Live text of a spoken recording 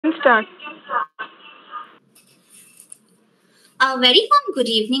Start. A very warm good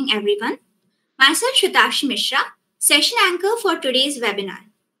evening, everyone. Myself, Shwetakshi Mishra, session anchor for today's webinar.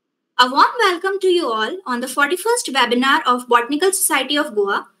 A warm welcome to you all on the 41st webinar of Botanical Society of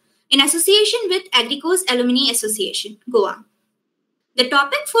Goa in association with Agricos Alumni Association, Goa. The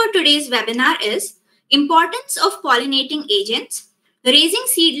topic for today's webinar is Importance of Pollinating Agents, Raising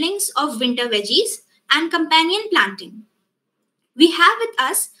Seedlings of Winter Veggies, and Companion Planting. We have with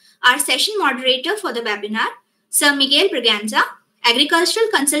us our session moderator for the webinar, Sir Miguel Braganza, agricultural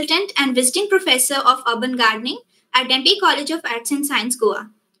consultant and visiting professor of urban gardening at Tempe College of Arts and Science,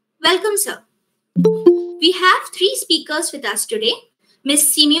 Goa. Welcome, sir. We have three speakers with us today,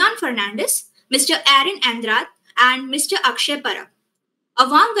 Ms. Simeone Fernandes, Mr. Aaron Andrade, and Mr. Akshay Parab. A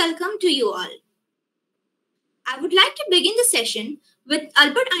warm welcome to you all. I would like to begin the session with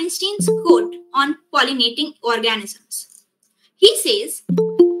Albert Einstein's quote on pollinating organisms. He says,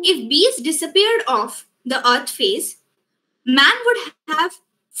 if bees disappeared off the earth face, man would have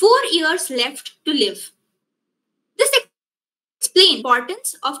 4 years left to live. This explains the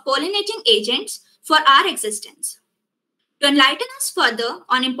importance of pollinating agents for our existence. To enlighten us further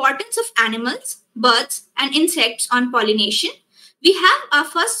on importance of animals, birds, and insects on pollination, we have our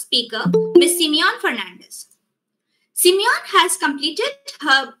first speaker, Ms. Simeone Fernandes. Simeone has completed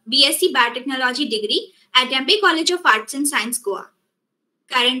her BSc Biotechnology degree at Tempe College of Arts and Science, Goa.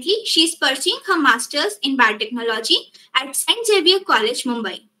 Currently, she is pursuing her master's in biotechnology at St. Xavier College,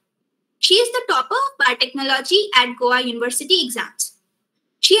 Mumbai. She is the topper of biotechnology at Goa University exams.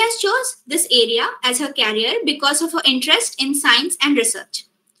 She has chose this area as her career because of her interest in science and research.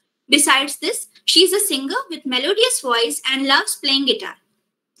 Besides this, she is a singer with melodious voice and loves playing guitar.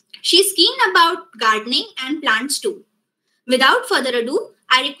 She is keen about gardening and plants too. Without further ado,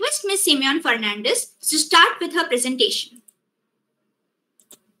 I request Ms. Simeone Fernandes to start with her presentation.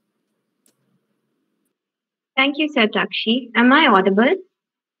 Thank you, Shwetakshi. Am I audible?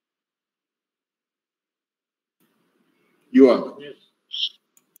 You are.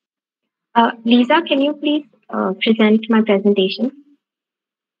 Lisa, can you please present my presentation?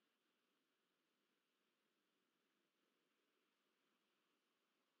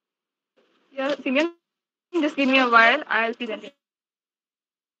 Yeah, Simeon, just give me a while. I'll present it.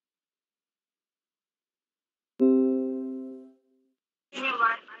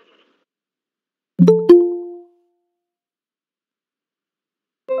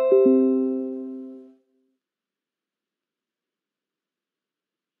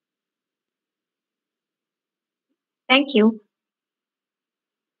 Thank you.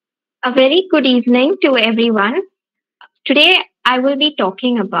 A very good evening to everyone. Today, I will be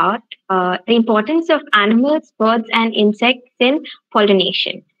talking about the importance of animals, birds, and insects in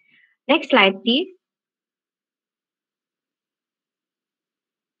pollination. Next slide, please.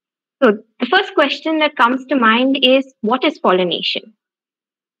 So, the first question that comes to mind is, what is pollination?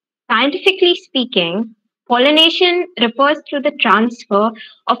 Scientifically speaking, pollination refers to the transfer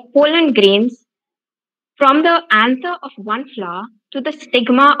of pollen grains from the anther of one flower to the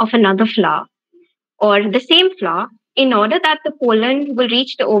stigma of another flower, or the same flower, in order that the pollen will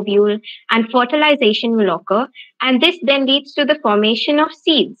reach the ovule and fertilization will occur, and this then leads to the formation of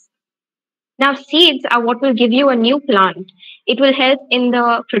seeds. Now, seeds are what will give you a new plant. It will help in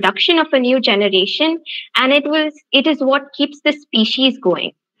the production of a new generation, and it is what keeps the species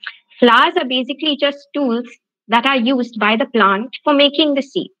going. Flowers are basically just tools that are used by the plant for making the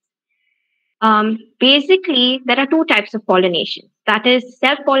seeds. Basically, there are two types of pollination, that is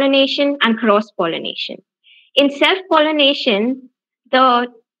self-pollination and cross-pollination. In self-pollination, the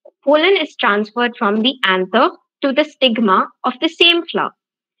pollen is transferred from the anther to the stigma of the same flower.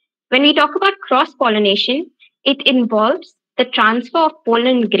 When we talk about cross-pollination, it involves the transfer of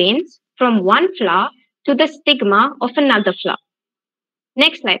pollen grains from one flower to the stigma of another flower.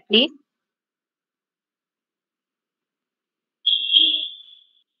 Next slide, please.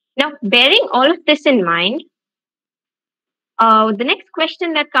 Now, bearing all of this in mind, the next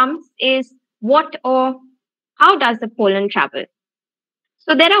question that comes is what or how does the pollen travel?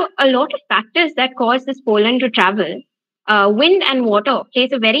 So there are a lot of factors that cause this pollen to travel. Wind and water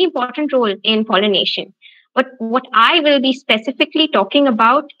plays a very important role in pollination. But what I will be specifically talking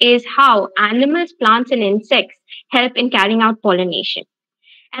about is how animals, plants, and insects help in carrying out pollination.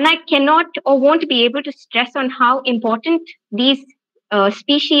 And I cannot or won't be able to stress on how important these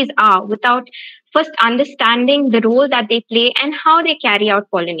species are without first understanding the role that they play and how they carry out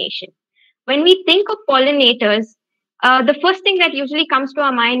pollination. When we think of pollinators, the first thing that usually comes to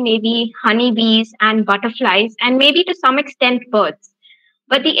our mind may be honeybees and butterflies, and maybe to some extent birds.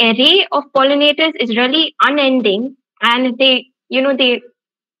 But the array of pollinators is really unending, and they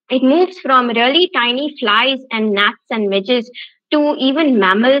It moves from really tiny flies and gnats and midges to even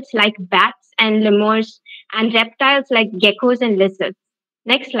mammals like bats and lemurs and reptiles like geckos and lizards.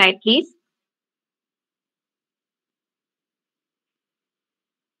 Next slide, please.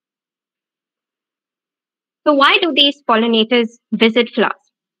 So why do these pollinators visit flowers?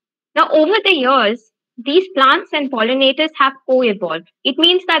 Now, over the years, these plants and pollinators have co-evolved. It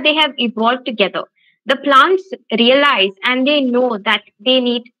means that they have evolved together. The plants realize and they know that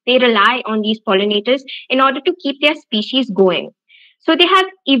they rely on these pollinators in order to keep their species going. So they have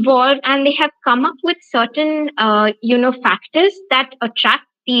evolved and they have come up with certain, factors that attract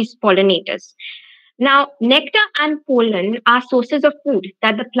these pollinators. Now, nectar and pollen are sources of food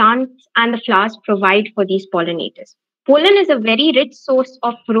that the plants and the flowers provide for these pollinators. Pollen is a very rich source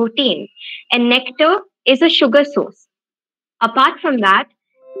of protein, and nectar is a sugar source. Apart from that,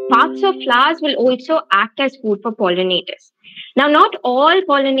 parts of flowers will also act as food for pollinators. Now, not all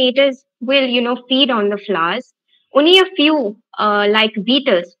pollinators will, feed on the flowers. Only a few, like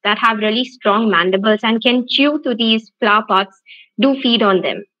beetles that have really strong mandibles and can chew to these flower parts, do feed on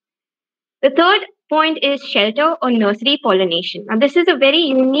them. The third point is shelter or nursery pollination. Now, this is a very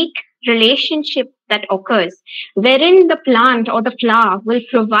unique relationship that occurs wherein the plant or the flower will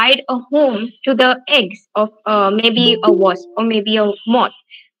provide a home to the eggs of maybe a wasp or maybe a moth.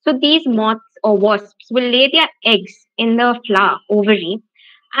 So, these moths or wasps will lay their eggs in the flower ovary,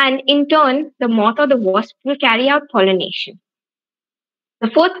 and in turn, the moth or the wasp will carry out pollination. The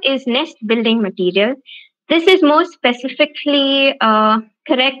fourth is nest building material. This is more specifically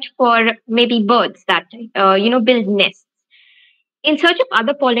correct for maybe birds that build nests in search of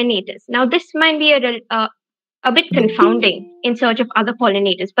other pollinators. Now, this might be a bit confounding in search of other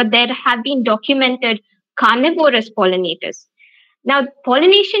pollinators, but there have been documented carnivorous pollinators. Now,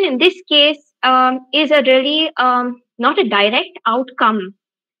 pollination in this case is a really not a direct outcome.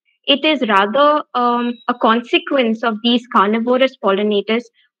 It is rather a consequence of these carnivorous pollinators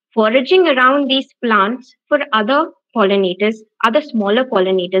foraging around these plants for other pollinators, other smaller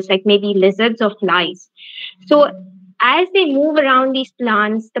pollinators like maybe lizards or flies. So, as they move around these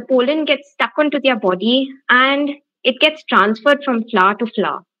plants, the pollen gets stuck onto their body and it gets transferred from flower to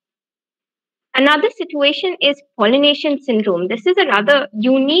flower. Another situation is pollination syndrome. This is a rather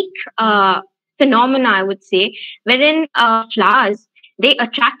unique phenomena, I would say, wherein flowers they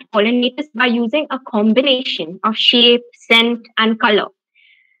attract pollinators by using a combination of shape, scent, and color.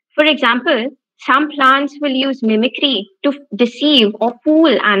 For example, some plants will use mimicry to deceive or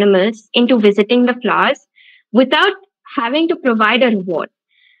fool animals into visiting the flowers without having to provide a reward.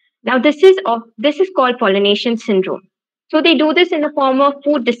 Now, this is called pollination syndrome. So they do this in the form of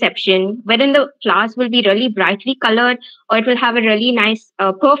food deception, wherein the flowers will be really brightly colored or it will have a really nice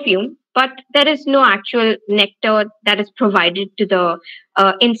perfume, but there is no actual nectar that is provided to the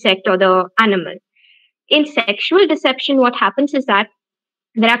insect or the animal. In sexual deception, what happens is that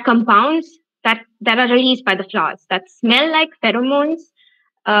there are compounds that are released by the flowers that smell like pheromones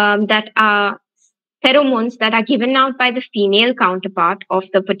that are given out by the female counterpart of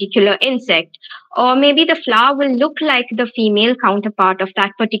the particular insect, or maybe the flower will look like the female counterpart of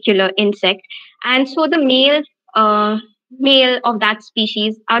that particular insect, and so the male of that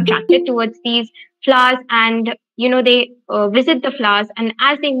species are attracted towards these flowers, and they visit the flowers, and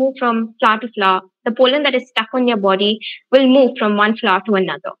as they move from flower to flower, the pollen that is stuck on their body will move from one flower to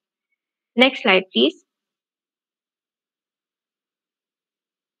another. Next slide, please.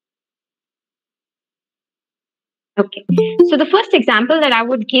 Okay. So the first example that I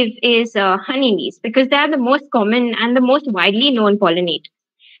would give is honeybees because they are the most common and the most widely known pollinators.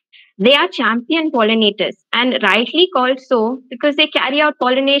 They are champion pollinators and rightly called so because they carry out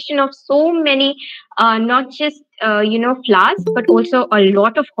pollination of so many, not just, flowers, but also a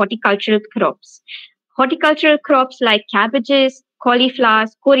lot of horticultural crops. Horticultural crops like cabbages,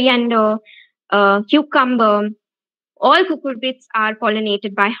 cauliflowers, coriander, cucumber, all cucurbits are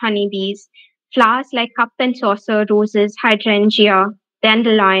pollinated by honeybees. Flowers like cup and saucer, roses, hydrangea,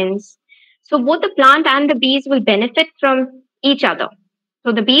 dandelions. So both the plant and the bees will benefit from each other.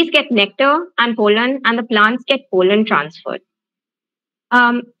 So the bees get nectar and pollen, and the plants get pollen transferred.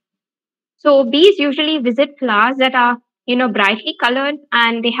 Um, so bees usually visit flowers that are, brightly colored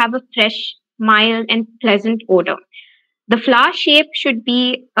and they have a fresh, mild, and pleasant odor. The flower shape should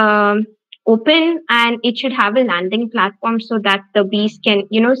be open and it should have a landing platform so that the bees can,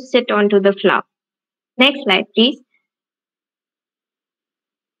 sit onto the flower. Next slide, please.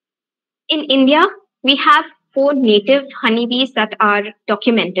 In India, we have 4 native honeybees that are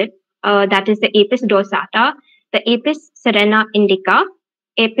documented. That is the Apis dorsata, the Apis serena indica,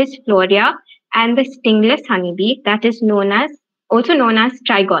 Apis florea, and the stingless honeybee that is known as also known as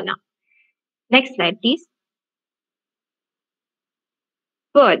trigona. Next slide, please.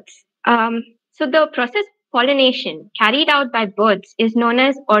 Birds. So the process of pollination carried out by birds is known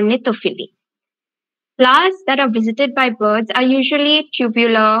as ornithophy. Flowers that are visited by birds are usually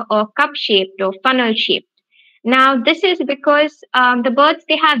tubular or cup-shaped or funnel-shaped. Now, this is because the birds,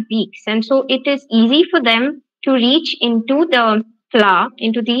 they have beaks, and so it is easy for them to reach into the flower,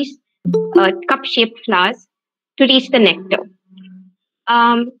 into these cup-shaped flowers, to reach the nectar.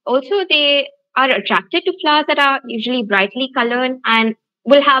 Also, they are attracted to flowers that are usually brightly colored and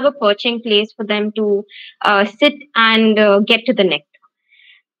will have a perching place for them to sit and get to the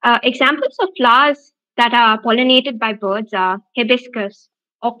nectar. Examples of flowers that are pollinated by birds are hibiscus,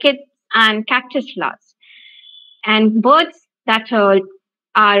 orchids, and cactus flowers. And birds that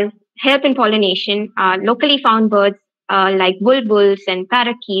are help in pollination are locally found birds like bulbuls and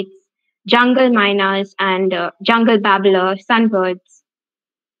parakeets, jungle miners and jungle babbler, sunbirds,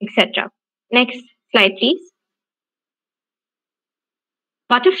 etc. Next slide, please.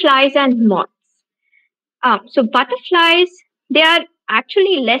 Butterflies and moths. So butterflies, they are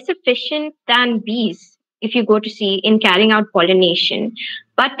actually less efficient than bees if you go to see in carrying out pollination,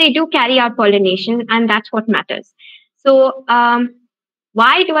 but they do carry out pollination, and that's what matters. So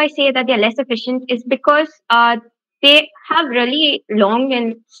why do I say that they're less efficient? Is because they have really long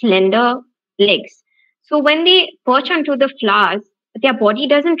and slender legs. So when they perch onto the flowers, their body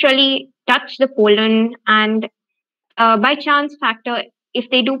doesn't really touch the pollen, and by chance factor, if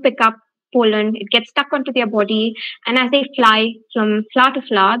they do pick up pollen, it gets stuck onto their body, and as they fly from flower to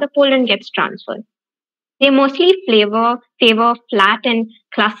flower, the pollen gets transferred. They mostly favor flat and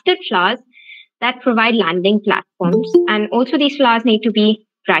clustered flowers that provide landing platforms, and also these flowers need to be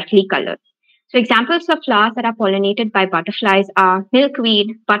brightly colored. So examples of flowers that are pollinated by butterflies are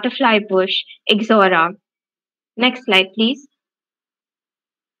milkweed, butterfly bush, ixora. Next slide, please.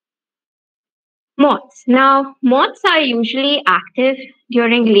 Moths. Now, moths are usually active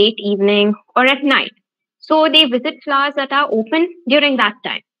during late evening or at night. So they visit flowers that are open during that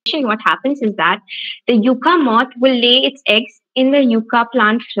time. What happens is that the yucca moth will lay its eggs in the yucca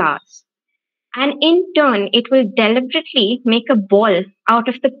plant flowers. And in turn, it will deliberately make a ball out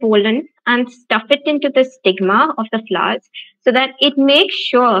of the pollen and stuff it into the stigma of the flowers so that it makes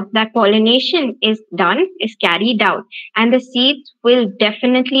sure that pollination is done, is carried out, and the seeds will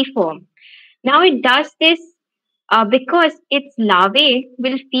definitely form. Now it does this because its larvae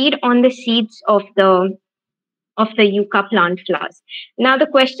will feed on the seeds of the yucca plant flowers. Now the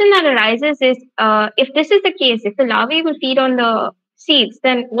question that arises is, if this is the case, if the larvae will feed on the seeds,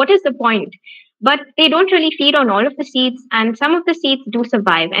 then what is the point? But they don't really feed on all of the seeds, and some of the seeds do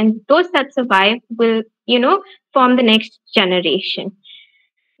survive, and those that survive will, form the next generation.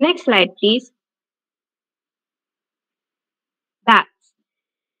 Next slide, please. Bats.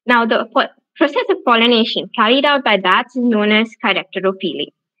 Now the process of pollination carried out by bats is known as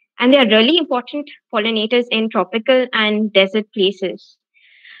chiropterophilia, and they are really important pollinators in tropical and desert places.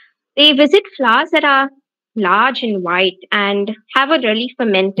 They visit flowers that are large and white and have a really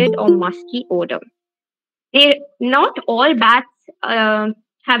fermented or musky odor. Not all bats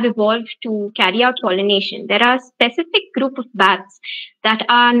have evolved to carry out pollination. There are a specific group of bats that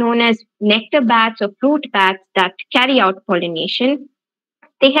are known as nectar bats or fruit bats that carry out pollination.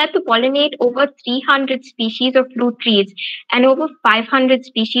 They help to pollinate over 300 species of fruit trees and over 500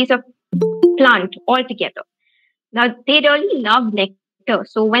 species of plant altogether. Now, they really love nectar.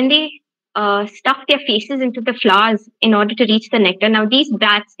 So when they stuff their faces into the flowers in order to reach the nectar, now these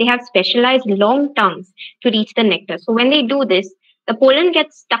bats, they have specialized long tongues to reach the nectar. So when they do this, the pollen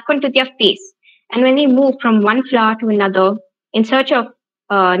gets stuck onto their face. And when they move from one flower to another in search of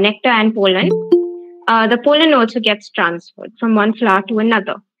nectar and pollen, the pollen also gets transferred from one flower to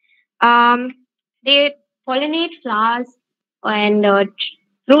another. They pollinate flowers and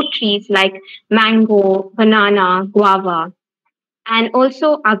fruit trees like mango, banana, guava, and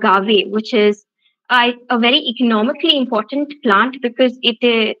also agave, which is a very economically important plant because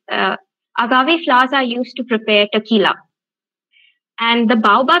agave flowers are used to prepare tequila. And the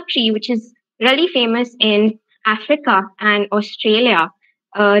baobab tree, which is really famous in Africa and Australia,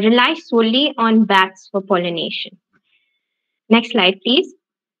 relies solely on bats for pollination. Next slide, please.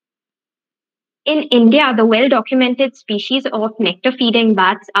 In India, the well-documented species of nectar-feeding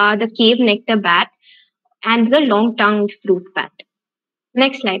bats are the cave nectar bat and the long-tongued fruit bat.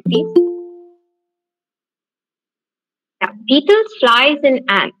 Next slide, please. Now, beetles, flies, and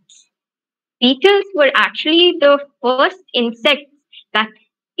ants. Beetles were actually the first insects that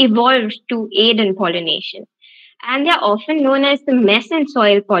evolved to aid in pollination, and they are often known as the mess and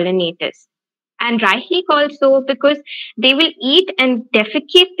soil pollinators. And dry heat also because they will eat and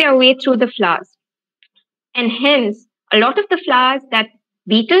defecate their way through the flowers. And hence, a lot of the flowers that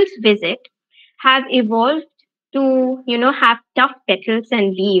beetles visit have evolved to, have tough petals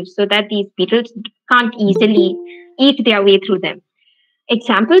and leaves so that these beetles can't easily eat their way through them.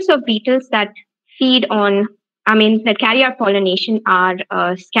 Examples of beetles that that carry out pollination are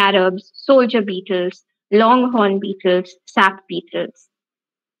scarabs, soldier beetles, longhorn beetles, sap beetles.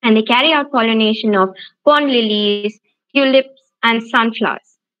 And they carry out pollination of pond lilies, tulips, and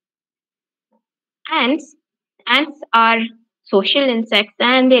sunflowers. Ants, ants are social insects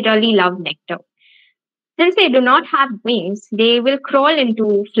and they really love nectar. Since they do not have wings, they will crawl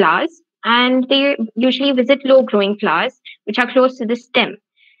into flowers and they usually visit low growing flowers which are close to the stem.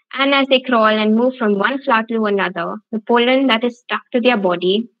 And as they crawl and move from one flower to another, the pollen that is stuck to their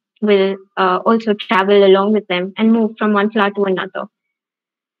body will also travel along with them and move from one flower to another.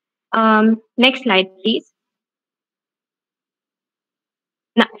 Next slide, please.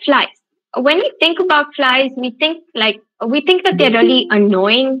 Now, flies. When we think about flies, we think that they're really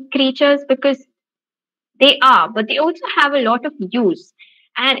annoying creatures because they are, but they also have a lot of use.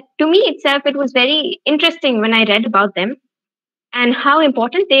 And to me itself, it was very interesting when I read about them and how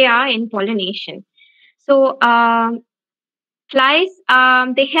important they are in pollination. So, flies,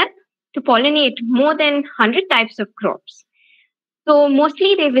 they help to pollinate more than 100 types of crops. So,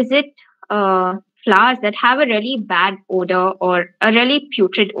 mostly they visit flowers that have a really bad odor or a really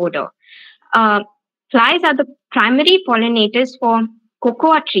putrid odor. Uh, Flies are the primary pollinators for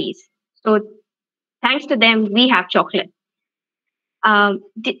cocoa trees. So, thanks to them, we have chocolate. Um,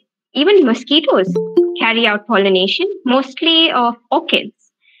 d- Even mosquitoes carry out pollination, mostly of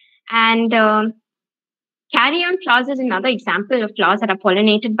orchids. And carrion flowers is another example of flowers that are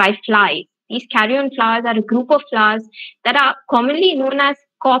pollinated by flies. These carrion flowers are a group of flowers that are commonly known as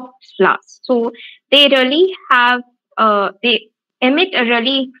corpse flowers. So they really they emit a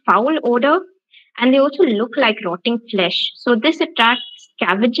really foul odor and they also look like rotting flesh. So this attracts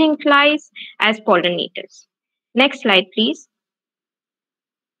scavenging flies as pollinators. Next slide, please.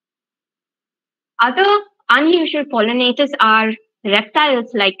 Other unusual pollinators are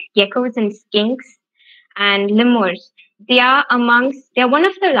reptiles like geckos and skinks and lemurs. They are one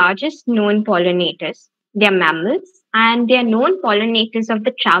of the largest known pollinators. They are mammals and they are known pollinators of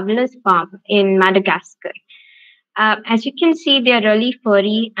the traveler's palm in Madagascar. As you can see, they are really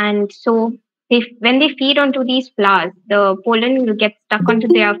furry, and so when they feed onto these flowers, the pollen will get stuck onto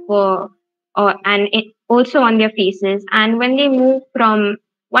their fur and also on their faces. And when they move from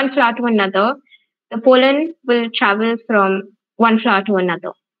one flower to another, the pollen will travel from one flower to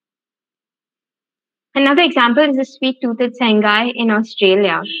another. Another example is the sweet-toothed sangai in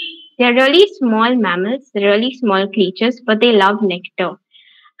Australia. They're really small mammals, they're really small creatures, but they love nectar.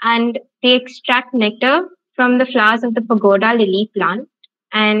 And they extract nectar from the flowers of the pagoda lily plant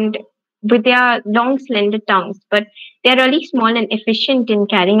and with their long, slender tongues. But they're really small and efficient in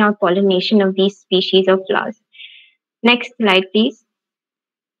carrying out pollination of these species of flowers. Next slide, please.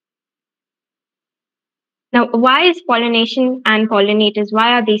 Now, why is pollination and pollinators,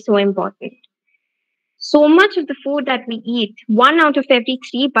 why are they so important? So much of the food that we eat, 1 out of every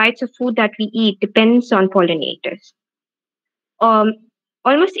 3 bites of food that we eat depends on pollinators. Um,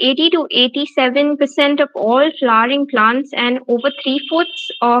 Almost 80 to 87% of all flowering plants and over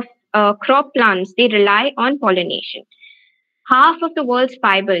three-fourths of crop plants, they rely on pollination. Half of the world's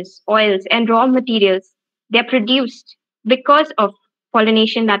fibers, oils, and raw materials, they're produced because of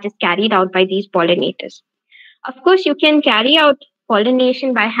pollination that is carried out by these pollinators. Of course, you can carry out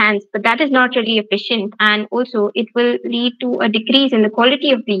pollination by hands, but that is not really efficient. And also, it will lead to a decrease in the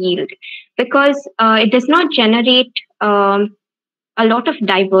quality of the yield because it does not generate a lot of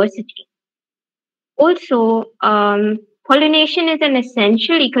diversity. Also, pollination is an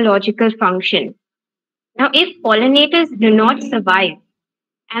essential ecological function. Now, if pollinators do not survive,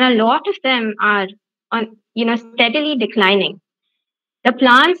 and a lot of them are steadily declining, the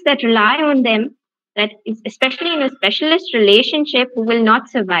plants that rely on them, that is especially in a specialist relationship, will not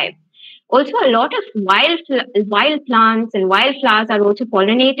survive. Also, a lot of wild plants and wildflowers are also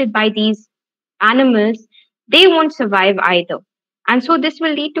pollinated by these animals. They won't survive either. And so this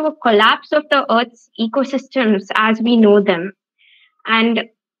will lead to a collapse of the Earth's ecosystems as we know them. And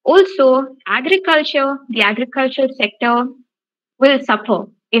also, the agricultural sector will suffer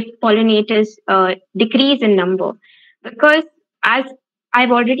if pollinators decrease in number. Because as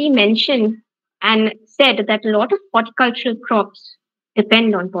I've already mentioned and said that a lot of horticultural crops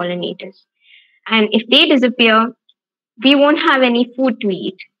depend on pollinators. And if they disappear, we won't have any food to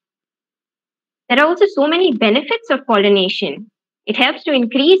eat. There are also so many benefits of pollination. It helps to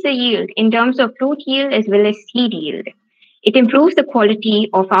increase the yield in terms of fruit yield as well as seed yield. It improves the quality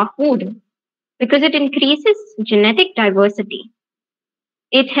of our food because it increases genetic diversity.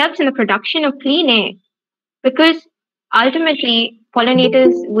 It helps in the production of clean air because ultimately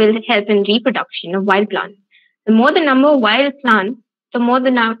pollinators will help in reproduction of wild plants. The more the number of wild plants, the more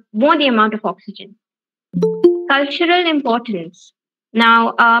the amount of oxygen. Cultural importance.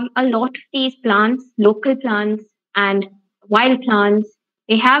 Now, a lot of these plants, local plants and wild plants,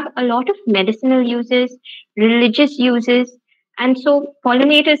 they have a lot of medicinal uses, religious uses, and so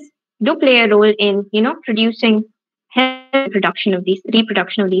pollinators do play a role in, producing helping in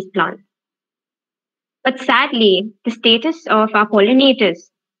reproduction of these plants. But sadly, the status of our pollinators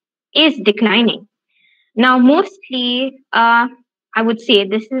is declining. Now, mostly, I would say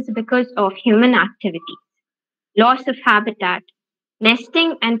this is because of human activity, loss of habitat,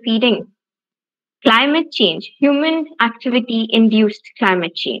 nesting and feeding, climate change, human activity induced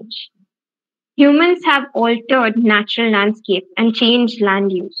climate change. Humans have altered natural landscape and changed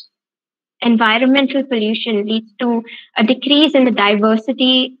land use. Environmental pollution leads to a decrease in the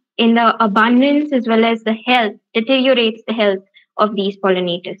diversity, in the abundance, as well as the health, deteriorates the health of these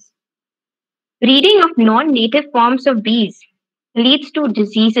pollinators. Breeding of non native forms of bees leads to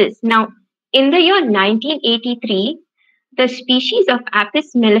diseases. Now, in the year 1983, the species of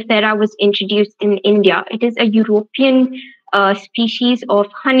Apis mellifera was introduced in India. It is a European species of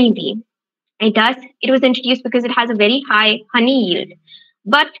honeybee. It was introduced because it has a very high honey yield,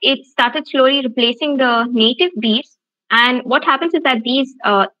 but it started slowly replacing the native bees. And what happens is that these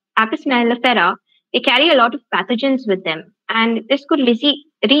Apis mellifera, they carry a lot of pathogens with them, and this could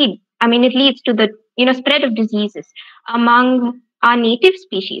it leads to the spread of diseases among our native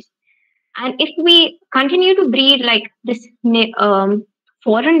species. And if we continue to breed like this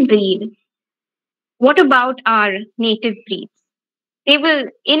foreign breed, what about our native breeds? They will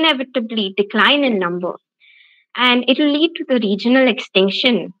inevitably decline in number, and it will lead to the regional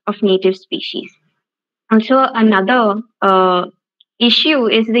extinction of native species. Also, another issue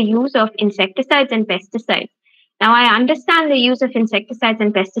is the use of insecticides and pesticides. Now, I understand the use of insecticides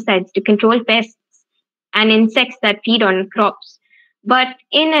and pesticides to control pests and insects that feed on crops, but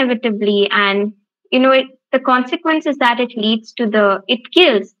inevitably, and the consequence is that it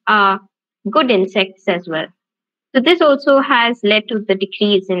kills good insects as well. So this also has led to the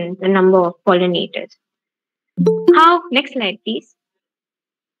decrease in the number of pollinators. Next slide, please.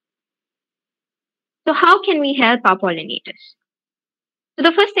 So how can we help our pollinators? So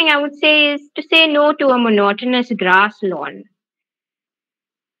the first thing I would say is to say no to a monotonous grass lawn.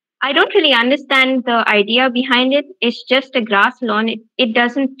 I don't really understand the idea behind it. It's just a grass lawn. It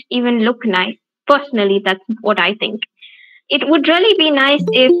doesn't even look nice. Personally, that's what I think. It would really be nice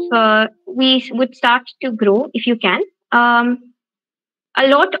if we would start to grow, if you can, a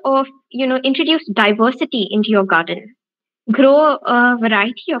lot of, introduce diversity into your garden. Grow a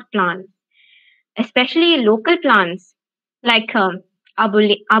variety of plants, especially local plants like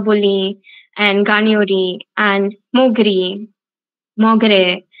aboli and garniori and mogre,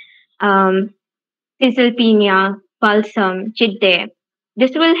 Sizzlepinia, balsam, chidde.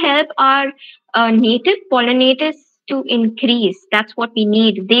 This will help our native pollinators to increase. That's what we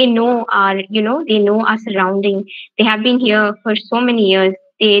need. They know our surrounding. They have been here for so many years.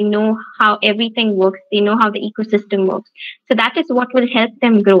 They know how everything works. They know how the ecosystem works. So that is what will help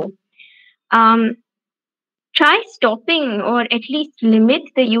them grow. Try stopping or at least limit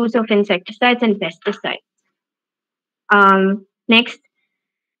the use of insecticides and pesticides. Next,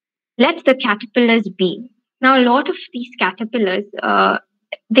 let the caterpillars be. Now, a lot of these caterpillars,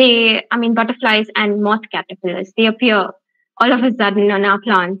 butterflies and moth caterpillars, they appear all of a sudden on our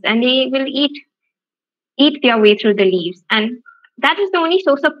plants and they will eat their way through the leaves. And that is the only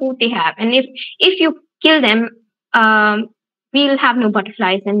source of food they have. And if you kill them, we'll have no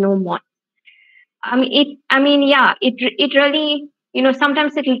butterflies and no moths. It really,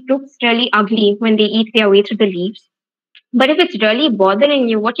 sometimes it looks really ugly when they eat their way through the leaves. But if it's really bothering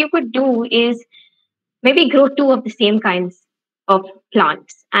you, what you could do is maybe grow two of the same kinds of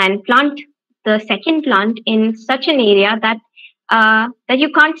plants and plant the second plant in such an area that you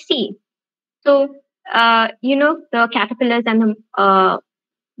can't see. So, the caterpillars and the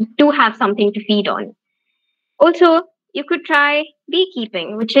do have something to feed on. Also, you could try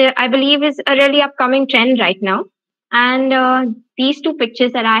beekeeping, which I believe is a really upcoming trend right now. And these two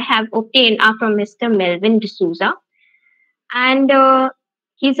pictures that I have obtained are from Mr. Melvin D'Souza. And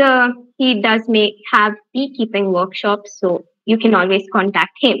he does have beekeeping workshops, so you can always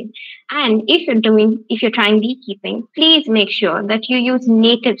contact him. And if you're trying beekeeping, please make sure that you use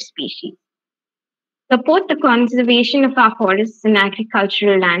native species. support the conservation of our forests and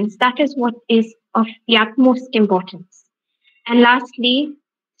agricultural lands. That is what is of the utmost importance. And lastly,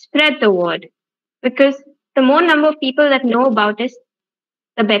 spread the word, because the more number of people that know about it,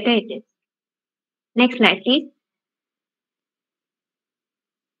 the better it is. Next slide, please.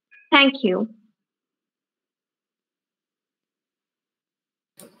 Thank you.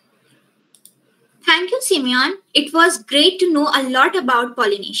 Thank you, Simeone. It was great to know a lot about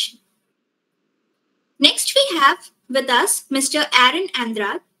pollination. Next, we have with us Mr. Aaron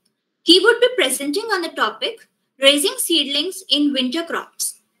Andrade. He would be presenting on the topic Raising Seedlings in Winter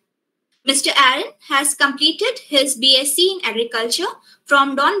Crops. Mr. Aaron has completed his BSc in Agriculture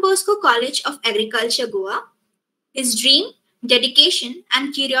from Don Bosco College of Agriculture, Goa. His dream, dedication,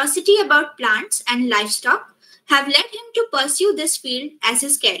 and curiosity about plants and livestock have led him to pursue this field as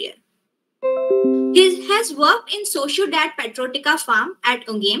his career. He has worked in Socio-Dat Patriotica Farm at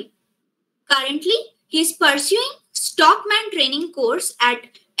Ungem. Currently, he is pursuing Stockman training course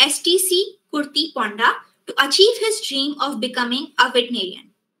at STC Kurti Ponda to achieve his dream of becoming a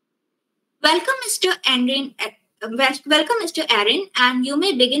veterinarian. Welcome, Mr. Aaron. Welcome, Mr. Aaron, and you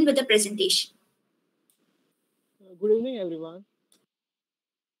may begin with the presentation. Good evening, everyone.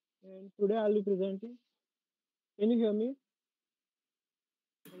 And today I'll be presenting. Can you hear me?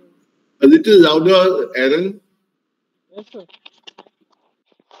 A little louder, Aaron. Yes, sir.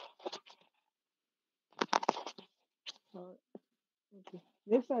 Okay.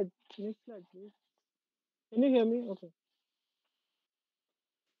 Next slide, please. Can you hear me? Okay.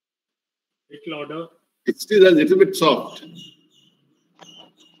 Bit louder. It's still a little bit soft.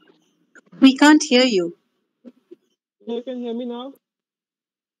 We can't hear you. You can hear me now?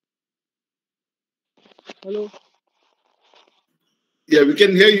 Hello? Yeah, we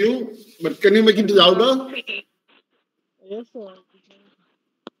can hear you, but can you make it louder? Yes, sir.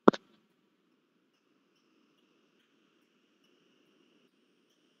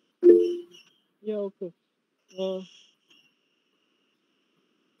 Yeah, okay.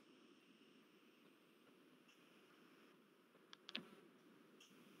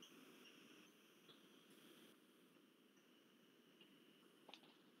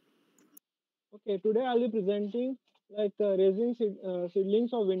 Okay, today I'll be presenting raising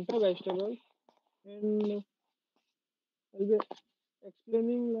seedlings of winter vegetables, and I'll be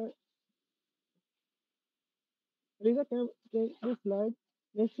explaining Lisa, can this slide?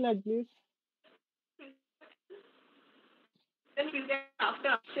 Next slide, please. Then we'll get after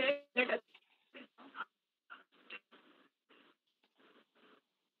Akshay. Let us.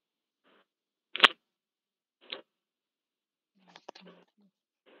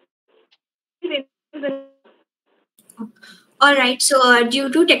 All right, so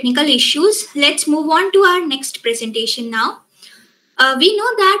due to technical issues, let's move on to our next presentation now. We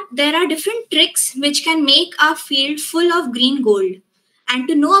know that there are different tricks which can make our field full of green gold. And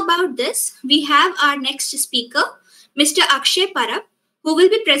to know about this, we have our next speaker, Mr. Akshay Parab, who will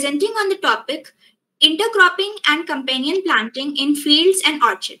be presenting on the topic Intercropping and Companion Planting in Fields and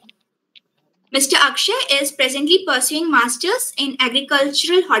Orchards. Mr. Akshay is presently pursuing Masters in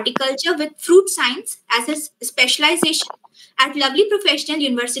Agricultural Horticulture with Fruit Science as his specialization at Lovely Professional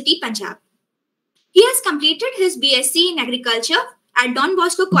University, Punjab. He has completed his BSc in Agriculture at Don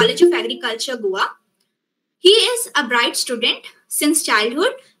Bosco College of Agriculture, Goa. He is a bright student since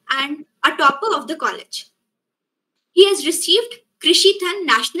childhood and a topper of the college. He has received Krishithan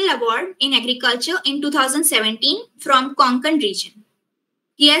National Award in Agriculture in 2017 from Konkan region.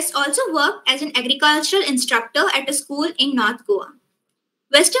 He has also worked as an agricultural instructor at a school in North Goa.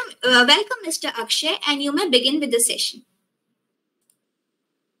 Welcome, Mr. Akshay, and you may begin with the session.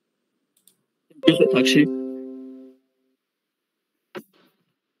 Thank you, Shwetakshi.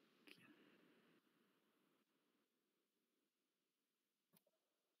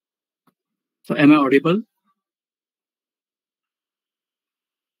 So, am I audible?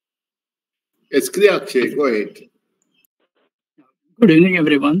 It's clear, Akshay. Go ahead. Good evening,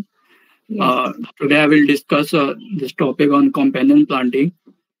 everyone. Today I will discuss this topic on companion planting.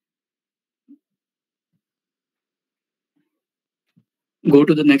 Go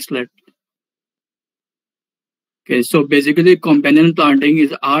to the next slide. Okay, so basically companion planting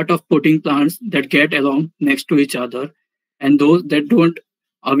is the art of putting plants that get along next to each other and those that don't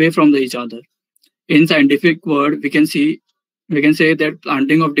away from each other. In scientific word, we can say that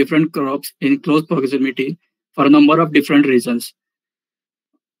planting of different crops in close proximity for a number of different reasons.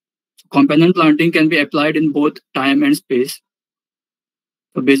 Companion planting can be applied in both time and space.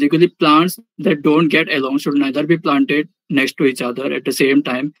 So basically, plants that don't get along should neither be planted next to each other at the same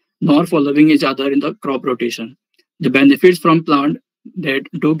time nor following each other in the crop rotation. The benefits from plants that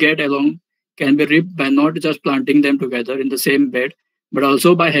do get along can be reaped by not just planting them together in the same bed, but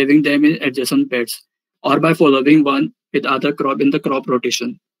also by having them in adjacent beds or by following one with other crop in the crop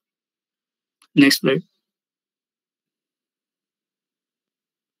rotation. Next slide.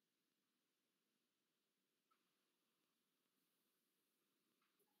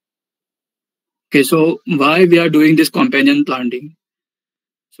 Okay, so why we are doing this companion planting?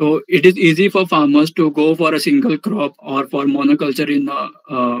 So it is easy for farmers to go for a single crop or for monoculture in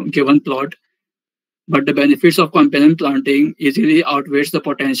a given plot, but the benefits of companion planting easily outweighs the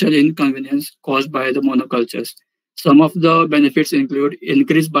potential inconvenience caused by the monocultures. Some of the benefits include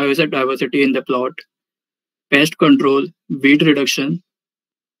increased biodiversity in the plot, pest control, weed reduction,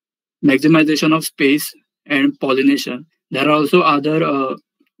 maximization of space, and pollination. There are also other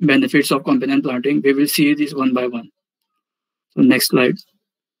benefits of companion planting. We will see these one by one. So next slide.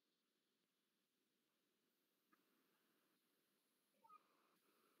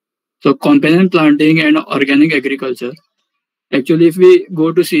 So companion planting and organic agriculture. Actually, if we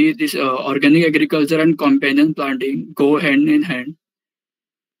go to see this organic agriculture and companion planting go hand in hand,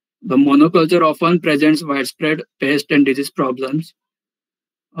 the monoculture often presents widespread pest and disease problems.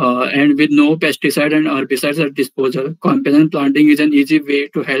 And with no pesticide and herbicides at disposal, companion planting is an easy way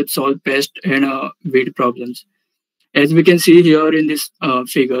to help solve pest and weed problems. As we can see here in this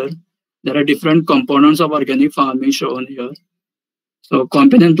figure, there are different components of organic farming shown here. So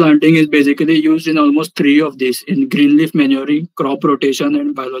companion planting is basically used in almost three of these in greenleaf manuring, crop rotation,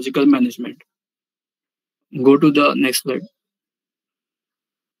 and biological management. Go to the next slide.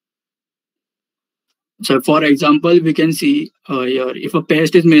 So for example, we can see here, if a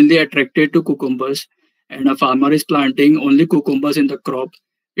pest is mainly attracted to cucumbers and a farmer is planting only cucumbers in the crop,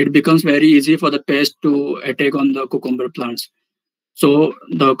 it becomes very easy for the pest to attack on the cucumber plants. So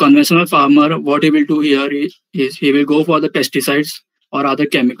the conventional farmer, what he will do here is he will go for the pesticides or other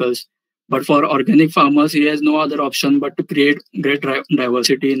chemicals. But for organic farmers, he has no other option but to create great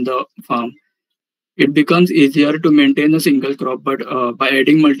diversity in the farm. It becomes easier to maintain a single crop, but by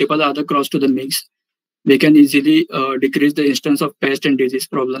adding multiple other crops to the mix, we can easily decrease the instance of pest and disease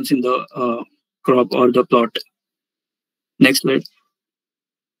problems in the crop or the plot. Next slide.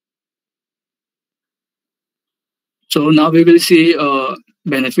 So now we will see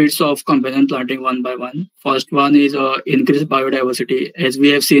benefits of companion planting one by one. First one is increased biodiversity. As we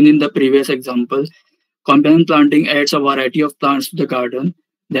have seen in the previous example, companion planting adds a variety of plants to the garden,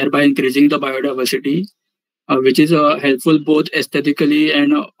 thereby increasing the biodiversity, which is helpful both aesthetically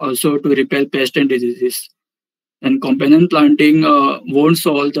and also to repel pests and diseases. And companion planting won't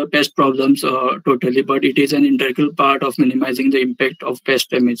solve the pest problems totally, but it is an integral part of minimizing the impact of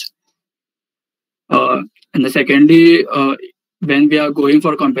pest damage. And the secondly, when we are going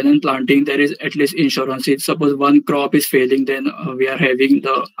for companion planting, there is at least insurance. If suppose one crop is failing, then we are having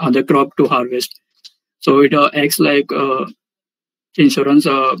the other crop to harvest. So it acts like insurance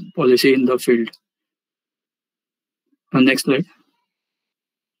policy in the field. Next slide.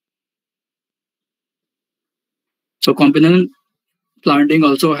 So companion planting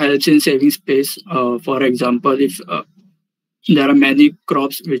also helps in saving space. For example, if there are many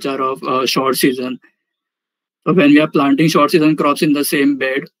crops which are of short season, so when we are planting short season crops in the same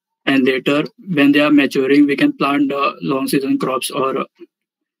bed, and later when they are maturing, we can plant the long season crops or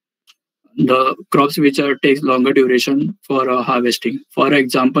the crops which takes longer duration for harvesting. For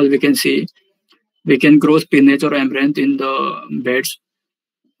example, we can see we can grow spinach or amaranth in the beds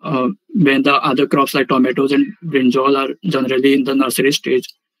when the other crops like tomatoes and brinjal are generally in the nursery stage.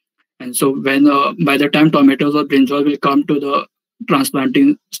 And so when by the time tomatoes or brinjal will come to the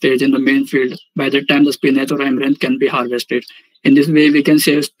transplanting stage in the main field, by the time the spinach or amaranth can be harvested. In this way, we can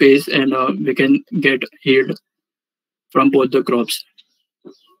save space and we can get yield from both the crops.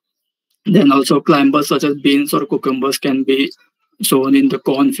 Then also climbers such as beans or cucumbers can be sown in the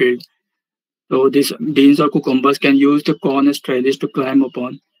corn field. So these beans or cucumbers can use the corn as trellis to climb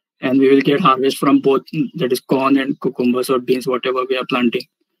upon, and we will get harvest from both, that is corn and cucumbers or beans, whatever we are planting.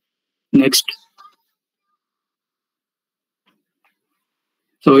 Next.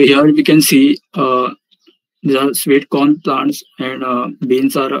 So here we can see the sweet corn plants and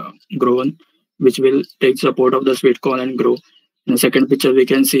beans are grown, which will take support of the sweet corn and grow. In the second picture, we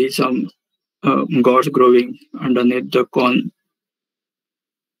can see some gourds growing underneath the corn.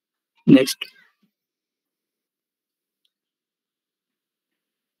 Next.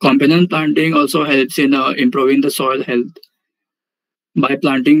 Companion planting also helps in improving the soil health. By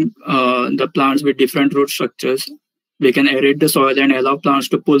planting the plants with different root structures, we can aerate the soil and allow plants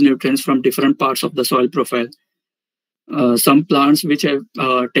to pull nutrients from different parts of the soil profile. Some plants which have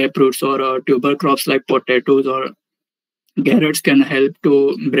tap roots or tuber crops like potatoes or Carrots can help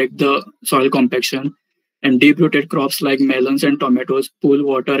to break the soil compaction, and deep-rooted crops like melons and tomatoes pull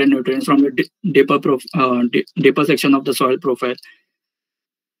water and nutrients from the deeper section of the soil profile.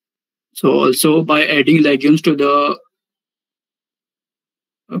 So also by adding legumes to the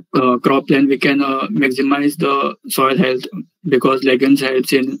cropland, we can maximize the soil health because legumes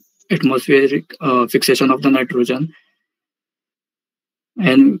helps in atmospheric fixation of the nitrogen,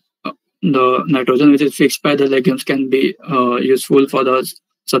 and the nitrogen which is fixed by the legumes can be useful for the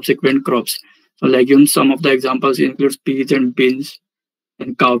subsequent crops. So legumes, some of the examples include peas and beans,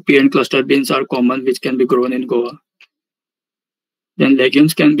 and cowpea and cluster beans are common which can be grown in Goa. Then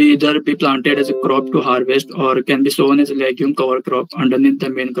legumes can be either be planted as a crop to harvest or can be sown as a legume cover crop underneath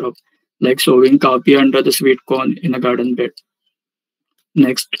the main crop, like sowing cowpea under the sweet corn in a garden bed.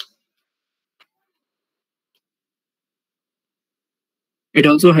 Next. It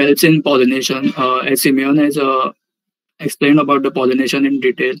also helps in pollination. As Simeone has explained about the pollination in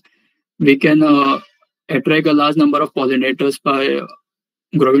detail, we can attract a large number of pollinators by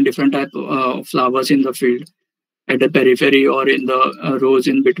growing different type of flowers in the field at the periphery or in the rows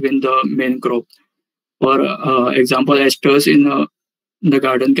in between the main crop. For example, asters in the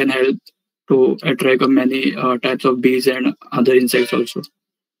garden can help to attract many types of bees and other insects also.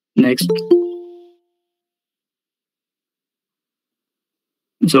 Next.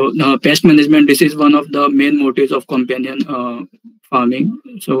 So pest management, this is one of the main motives of companion farming.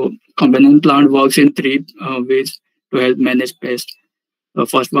 So companion plant works in three ways to help manage pests. The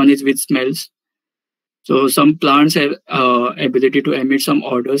first one is with smells. So some plants have ability to emit some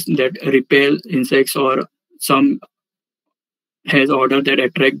odors that repel insects, or some has odor that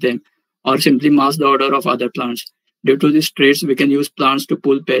attract them, or simply mask the odor of other plants. Due to these traits, we can use plants to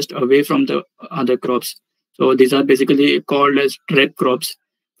pull pests away from the other crops. So these are basically called as trap crops.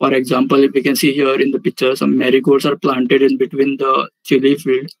 For example, if we can see here in the picture, some marigolds are planted in between the chili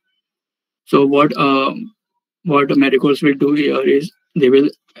field. So what the marigolds will do here is they will,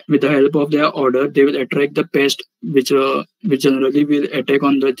 with the help of their odor, they will attract the pest which generally will attack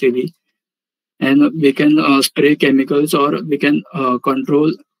on the chili, and we can spray chemicals, or we can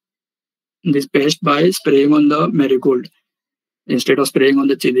control this pest by spraying on the marigold instead of spraying on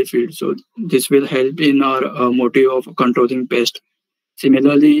the chili field. So this will help in our motive of controlling pest.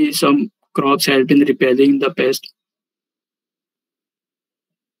 Similarly, some crops help in repelling the pest,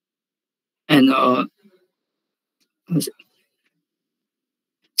 and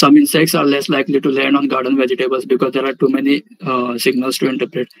some insects are less likely to land on garden vegetables because there are too many signals to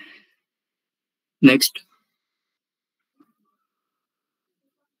interpret. Next.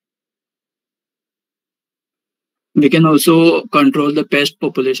 We can also control the pest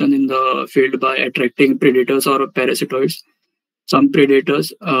population in the field by attracting predators or parasitoids. Some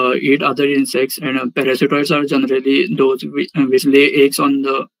predators eat other insects, and parasitoids are generally those which lay eggs on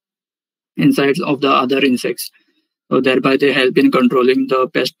the insides of the other insects. So thereby they help in controlling the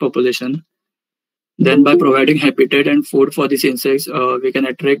pest population. Then by providing habitat and food for these insects, we can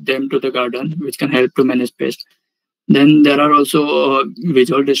attract them to the garden, which can help to manage pests. Then there are also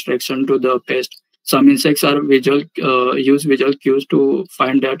visual distraction to the pest. Some insects are use visual cues to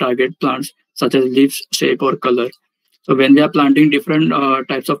find their target plants, such as leaves, shape, or color. So when we are planting different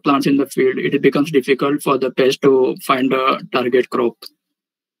types of plants in the field, it becomes difficult for the pest to find a target crop.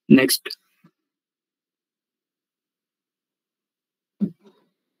 Next.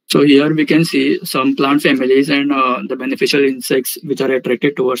 So here we can see some plant families and the beneficial insects which are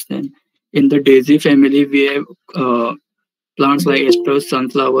attracted towards them. In the daisy family, we have plants like asters,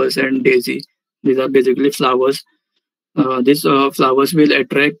 sunflowers, and daisy. These are basically flowers. These flowers will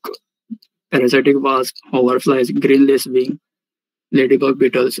attract parasitic wasps, hoverflies, green lacewing, ladybug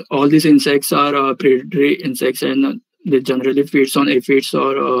beetles. All these insects are predatory insects, and they generally feeds on aphids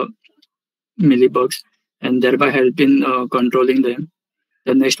or mealybugs, and thereby help in controlling them.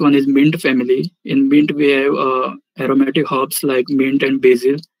 The next one is mint family. In mint, we have aromatic herbs like mint and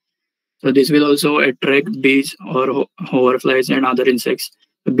basil. So this will also attract bees or hoverflies and other insects.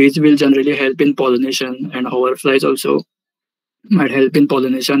 The bees will generally help in pollination, and hoverflies also might help in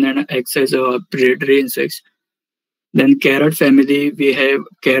pollination and acts as predatory insects. Then carrot family, we have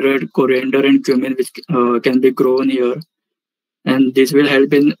carrot, coriander, and cumin, which can be grown here. And this will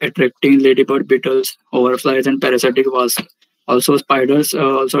help in attracting ladybird beetles, hoverflies, and parasitic wasps. Also, spiders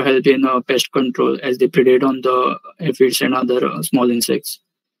also help in pest control as they predate on the aphids and other small insects.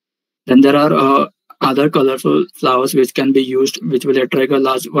 Then there are other colorful flowers which can be used, which will attract a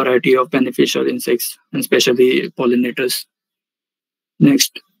large variety of beneficial insects, and especially pollinators.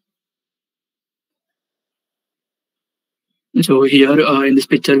 Next. So here in this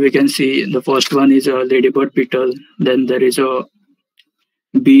picture, we can see the first one is a ladybird beetle. Then there is a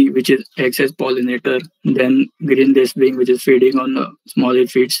bee, which is acts as pollinator. Then green lacewing, which is feeding on small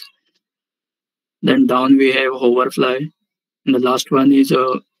aphids. Then down we have hoverfly. And the last one is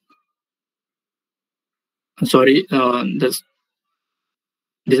sorry, this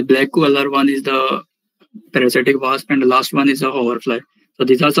black color one is the parasitic wasp, and the last one is a hoverfly. So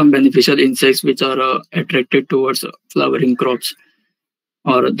these are some beneficial insects which are attracted towards flowering crops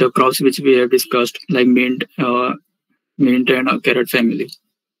or the crops which we have discussed, like mint and carrot family.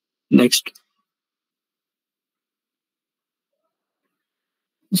 Next.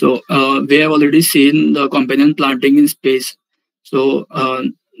 So we have already seen the companion planting in space. So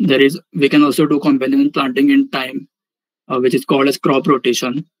there is we can also do companion planting in time, which is called as crop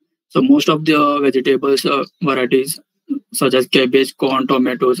rotation. So most of the vegetables varieties such as cabbage, corn,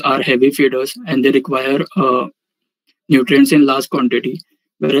 tomatoes are heavy feeders and they require nutrients in large quantity.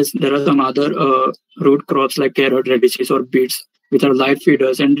 Whereas there are some other root crops like carrot, radishes, or beets, which are light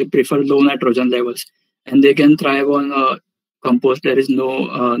feeders and they prefer low nitrogen levels. And they can thrive on compost. There is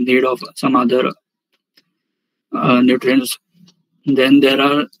no need of some other nutrients. Then there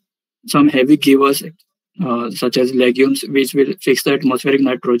are some heavy givers, such as legumes, which will fix the atmospheric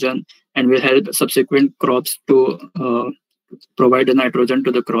nitrogen and will help subsequent crops to provide the nitrogen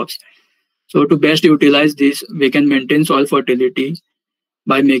to the crops. So to best utilize this, we can maintain soil fertility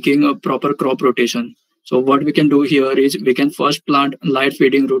by making a proper crop rotation. So what we can do here is we can first plant light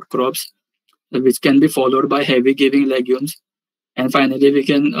feeding root crops, which can be followed by heavy giving legumes, and finally we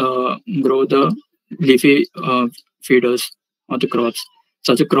can grow the leafy feeders of the crops.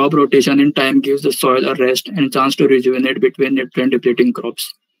 Such a crop rotation in time gives the soil a rest and a chance to rejuvenate between nutrient depleting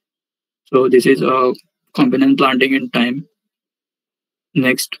crops. So this is a companion planting in time.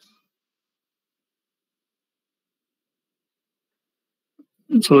 Next.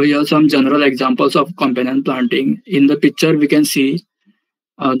 So here are some general examples of companion planting. In the picture, we can see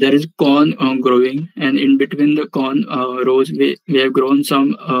there is corn growing, and in between the corn rows, we have grown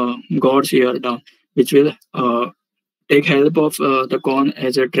some gourds here down, which will take help of the corn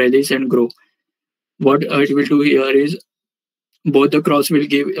as a trellis and grow. What it will do here is both the crops will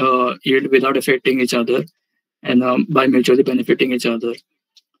give yield without affecting each other and by mutually benefiting each other.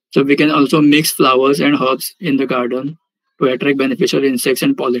 So we can also mix flowers and herbs in the garden to attract beneficial insects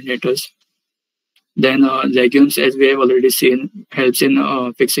and pollinators. Then legumes, as we have already seen, helps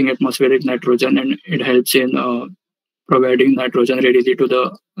in fixing atmospheric nitrogen and it helps in providing nitrogen readily to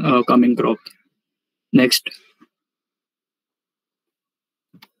the coming crop. Next.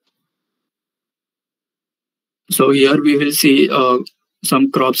 So here we will see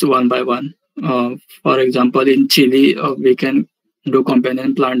some crops one by one. For example, in chili, we can do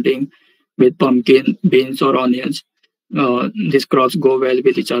companion planting with pumpkin, beans, or onions. These crops go well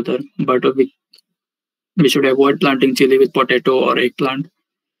with each other, but we should avoid planting chili with potato or eggplant.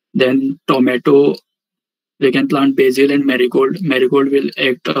 Then tomato, we can plant basil and marigold. Marigold will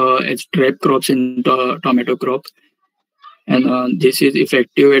act as trap crops in the tomato crop, and this is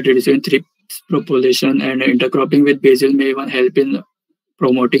effective at reducing thrips population. And intercropping with basil may even help in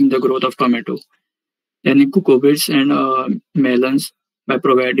promoting the growth of tomato. Then in cucumbers and melons, by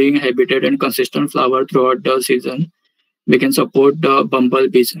providing habitat and consistent flower throughout the season, we can support the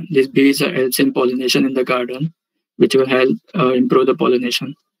bumblebees. These bees helps in pollination in the garden, which will help improve the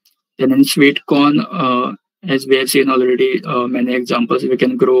pollination. Then in sweet corn, as we have seen already many examples, we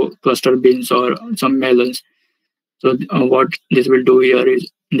can grow cluster beans or some melons. So what this will do here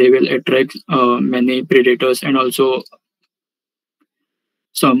is they will attract many predators and also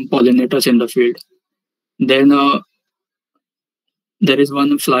some pollinators in the field. Then there is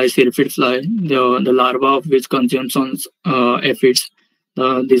one fly, syrphid fly, the larva of which consumes on aphids.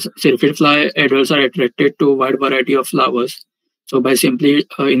 These syrphid fly adults are attracted to a wide variety of flowers. So by simply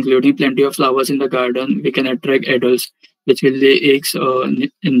including plenty of flowers in the garden, we can attract adults, which will lay eggs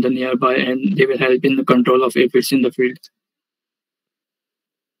in the nearby, and they will help in the control of aphids in the field.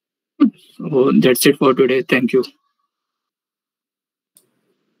 So that's it for today. Thank you.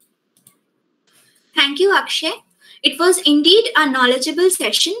 Thank you, Akshay. It was indeed a knowledgeable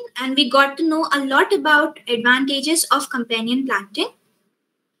session, and we got to know a lot about advantages of companion planting.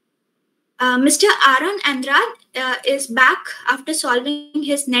 Mr. Aaron Andrade is back after solving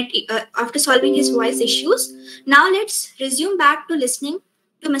his voice issues. Now let's resume back to listening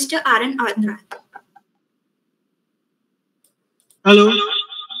to Mr. Aaron Andrade. Hello.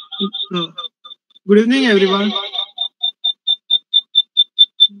 Good evening, everyone.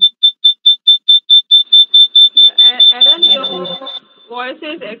 Aaron, your voice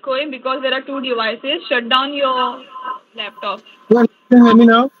is echoing because there are two devices. Shut down your laptop. Can you hear me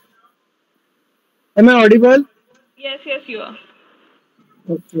now? Am I audible? Yes, you are.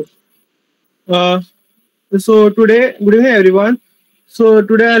 Okay. Uh, so today, good evening everyone. So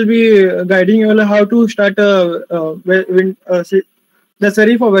today I'll be guiding you on how to start a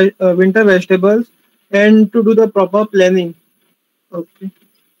nursery for winter vegetables and to do the proper planning. Okay.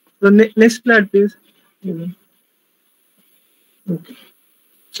 So next slide, please. Mhm. Okay.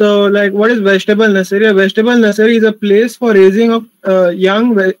 So, like, what is vegetable nursery? A vegetable nursery is a place for raising of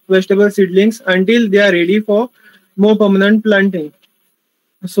young vegetable seedlings until they are ready for more permanent planting.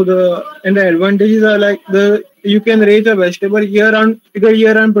 So the advantages are like the you can raise a vegetable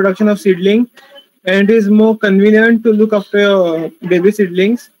year-round production of seedling, and it is more convenient to look after your baby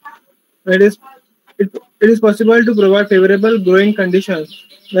seedlings. It is it is possible to provide favorable growing conditions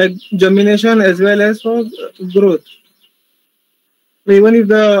like germination as well as for growth. So even if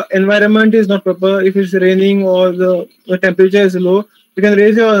the environment is not proper, if it's raining or the temperature is low, you can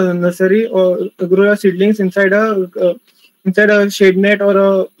raise your nursery or grow your seedlings inside a shade net or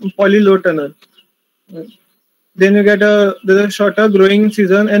a poly low tunnel. Then you get a shorter growing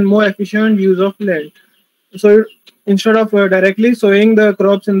season and more efficient use of land. So instead of directly sowing the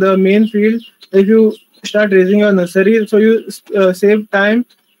crops in the main field, if you start raising your nursery, so you save time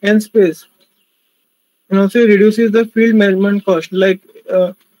and space, and also it reduces the field management cost. Like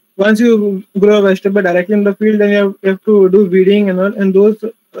once you grow a vegetable directly in the field, then you have to do weeding and all, and those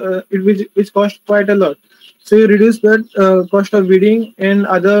which cost quite a lot. So you reduce that cost of weeding and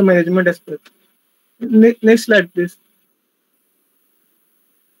other management aspects. Next slide, please.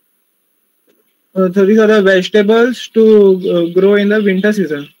 So these are the vegetables to grow in the winter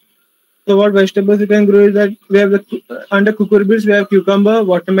season. So what vegetables you can grow is that we have under cucurbits we have cucumber,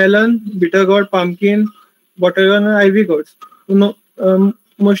 watermelon, bitter gourd, pumpkin, watermelon, and ivy gourds. No,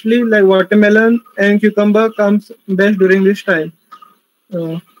 mostly like watermelon and cucumber comes best during this time.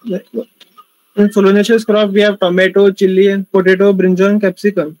 Like, in solanaceous crop we have tomato, chili, and potato, brinjal, and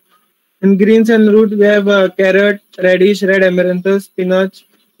capsicum. In greens and root we have carrot, radish, red amaranthus, spinach,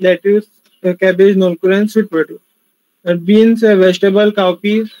 lettuce, cabbage, nolkura, and sweet potato. Beans, vegetable,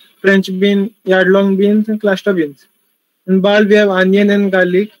 cowpeas, French bean, yard long beans, and cluster beans. In bal, we have onion and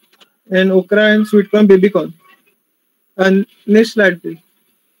garlic, and okra and sweet corn, baby corn. And next slide, please.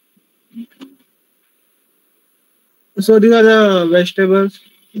 So these are the vegetables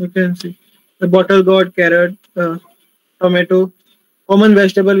you can see. The bottle gourd, carrot, tomato, common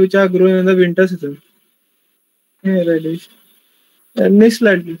vegetable which are grown in the winter season. Yeah, radish. And next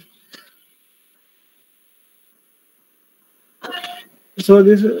slide, please. So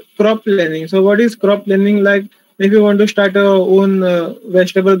this crop planning. So what is crop planning like? If you want to start your own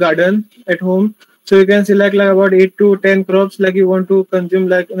vegetable garden at home, so you can select like about 8 to 10 crops like you want to consume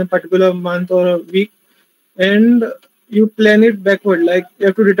like in a particular month or a week, and you plan it backward. Like you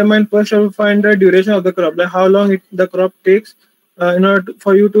have to determine first, you have to find the duration of the crop, like how long the crop takes in order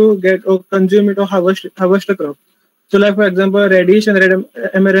for you to get or consume it or harvest the crop. So like for example, radish and red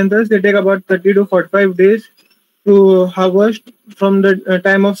amaranthus, they take about 30 to 45 days to harvest from the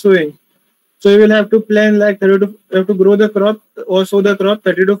time of sowing. So you will have to plan like 30 to you have to grow the crop or sow the crop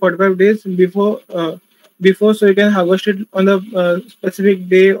 30 to 45 days before so you can harvest it on the specific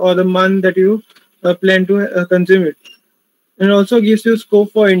day or the month that you plan to consume it. And it also gives you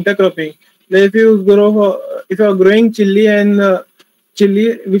scope for intercropping. Like if you are growing chili and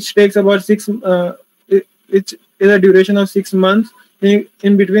chili which takes about which is a duration of 6 months.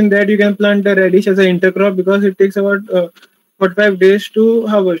 In between that, you can plant the radish as an intercrop because it takes about 45 days to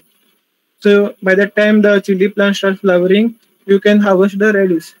harvest. So by that time the chili plant starts flowering, you can harvest the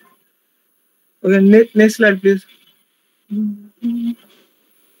radish. Okay, next slide, please.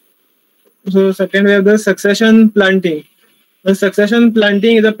 So second, we have the succession planting. The succession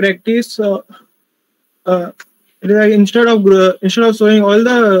planting is a practice. Uh, it is like instead of sowing all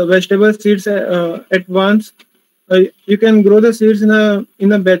the vegetable seeds at once, you can grow the seeds in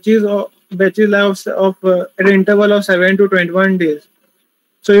a batches at an interval of 7 to 21 days.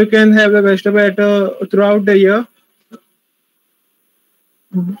 So you can have the vegetable throughout the year.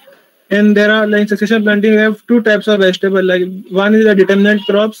 Mhm. And there are like succession planting. We have two types of vegetable. Like one is the determinate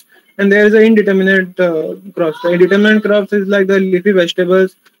crops, and there is the indeterminate crops. The indeterminate crops is like the leafy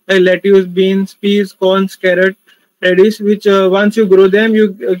vegetables like lettuce, beans, peas, corns, carrot, radish. Which once you grow them,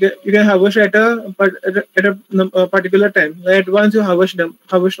 you can harvest at a particular time. At once you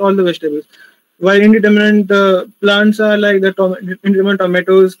harvest all the vegetables. While indeterminate plants are like the indeterminate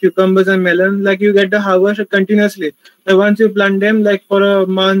tomatoes, cucumbers, and melons, like you get the harvest continuously. Like once you plant them, like for a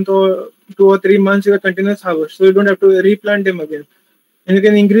month or 2 or 3 months, you get continuous harvest. So you don't have to replant them again. And you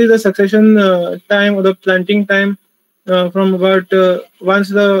can increase the succession time or the planting time from about once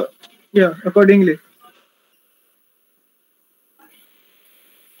the accordingly.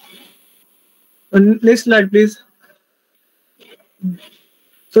 Next slide, please.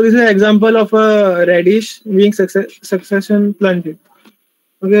 So this is an example of a radish being succession planted.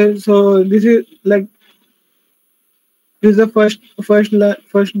 Okay, so this is like this is the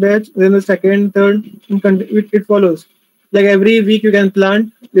first batch, then the second, third, and it follows. Like every week you can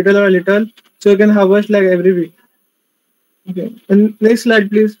plant little or little, so you can harvest like every week. Okay, and next slide,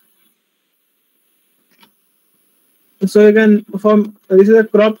 please. So you can form this is a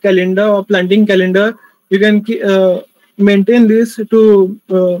crop calendar or planting calendar. You can maintain this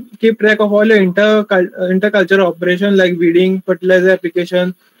to keep track of all your interculture operation like weeding, fertilizer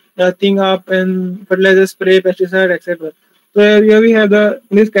application, earthing up, and fertilizer spray, pesticide, etc. So here we have the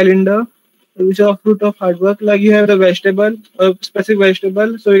this calendar, which is a fruit of hard work. Like you have the vegetable, specific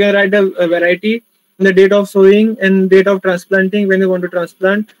vegetable. So you can write a variety, the date of sowing, and date of transplanting when you want to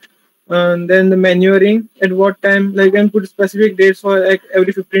transplant, and then the manuring at what time. Like you can put specific dates for like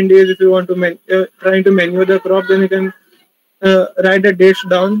every 15 days. If you want to trying to manure the crop, then you can write the dates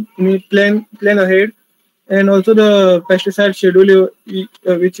down, plan ahead, and also the pesticide schedule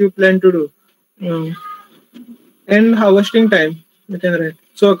which you plan to do, um, and harvesting time you can write.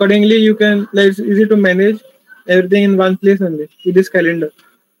 So accordingly you can, like, it's easy to manage everything in one place only with this calendar.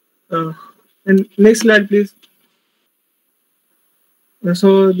 uh, and next slide, please.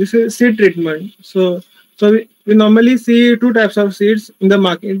 So this is seed treatment. So we normally see two types of seeds in the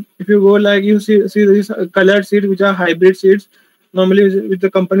market. If you go, like, you see these colored seeds which are hybrid seeds, normally which the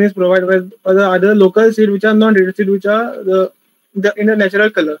companies provide, with or the other local seed which are non-hybrid seed, which are the in a natural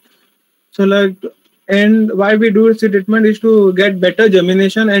color. So, like, and why we do seed treatment is to get better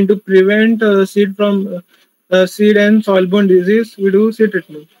germination and to prevent seed and soil-borne disease. We do seed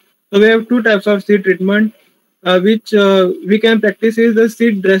treatment. So we have two types of seed treatment, which we can practice is the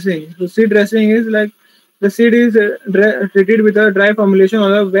seed dressing. So seed dressing is like the seed is treated with a dry formulation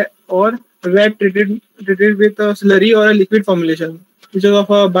or wet treated with a slurry or a liquid formulation, which is of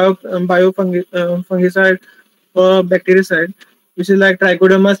a fungicide or bactericide, which is like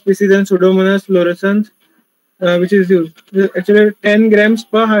Trichoderma species and Pseudomonas fluorescens, which is used. Actually, 10 grams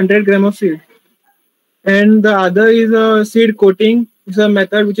per 100 gram of seed. And the other is a seed coating. It's a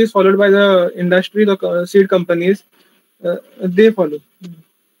method which is followed by the industry, the seed companies. They follow.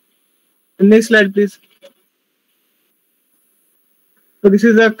 Next slide, please. So this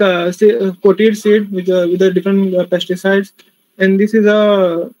is a coated seed with the different pesticides, and this is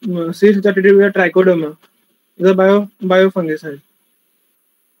a seed that treated with a trichoderma, the biofungicide.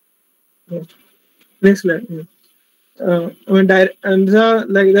 Yeah. Next slide. Yeah. And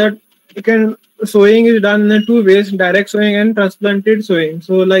like that, you can sowing is done in two ways: direct sowing and transplanted sowing.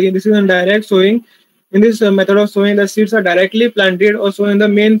 So, like, this is a direct sowing. In this method of sowing, the seeds are directly planted or sown in the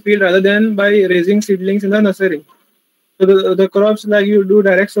main field rather than by raising seedlings in the nursery. So the crops like you do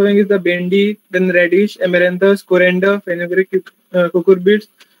direct sowing is the bendi, then radish, amaranthus, coriander, fenugreek, cucurbits,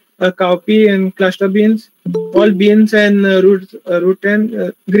 cowpea, and cluster beans. All beans and root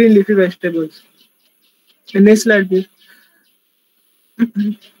and green leafy vegetables. And next slide, please.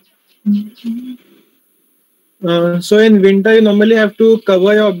 So in winter, you normally have to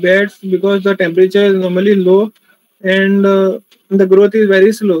cover your beds because the temperature is normally low and the growth is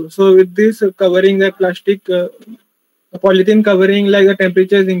very slow. So with this covering, the plastic polythene covering, like, the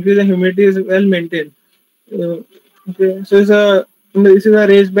temperature is increased and humidity is well maintained. Uh, okay, so this is a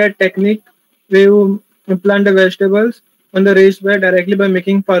raised bed technique where you plant the vegetables on the raised bed directly by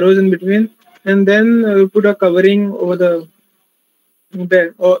making furrows in between, and then you put a covering over the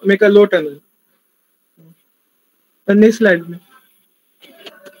bed or make a low tunnel. The next slide.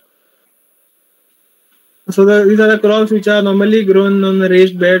 So these are the crops which are normally grown on the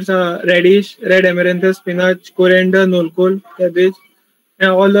raised beds: radish, red amaranthus, spinach, coriander, nolkol, cabbage,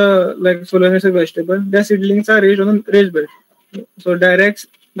 and all the, like, solanaceous vegetable. Their seedlings are raised on a raised bed. So direct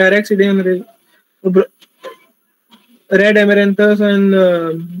seeding on raised. Red amaranthus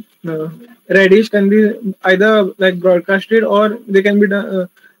and radish can be either, like, broadcasted or they can be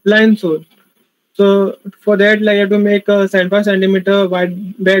line sown. So for that, like, you have to make a 75 centimeter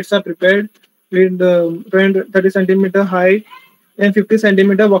wide beds are prepared with 30 centimeter height and 50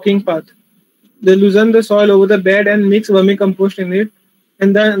 centimeter walking path. They loosen the soil over the bed and mix vermicompost in it.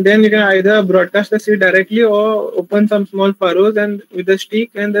 And then you can either broadcast the seed directly or open some small furrows and with a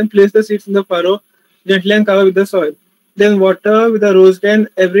stick, and then place the seeds in the furrow gently and cover with the soil. Then water with a rose can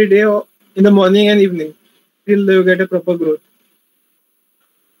every day or in the morning and evening till you get a proper growth.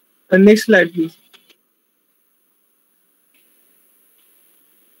 And next slide, please.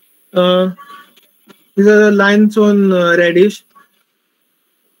 Uh, These are the lines on reddish.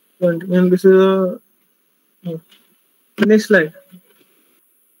 And this is the next slide.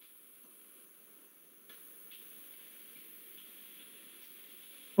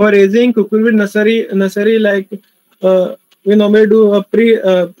 For raising cucumber nursery like we normally do a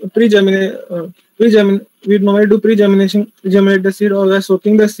we normally do pre-germination, germinate the seed, or we are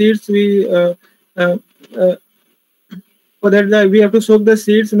soaking the seeds. Uh, uh, for that we have to soak the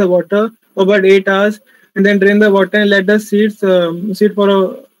seeds in the water for about 8 hours, and then drain the water and let the seeds sit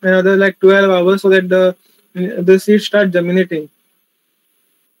for another like 12 hours so that the seeds start germinating.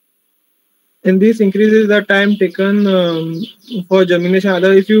 And this increases the time taken for germination.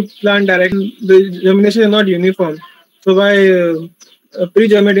 Other, if you plant direct, the germination is not uniform. So by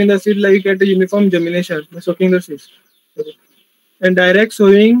pre-germinating the seed, like you get a uniform germination by soaking the seeds. Okay. And direct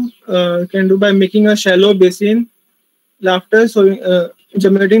sowing can do by making a shallow basin. After sowing,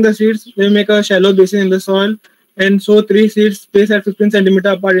 germinating the seeds, we make a shallow basin in the soil and sow 3 seeds spaced at 15 centimeter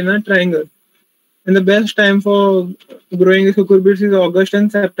apart in a triangle. And the best time for growing these cucurbits is August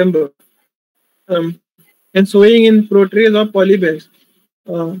and September. And sowing in pro trays or polybales.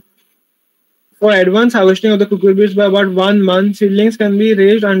 Uh, for advanced harvesting of the cucurbits by about 1 month, seedlings can be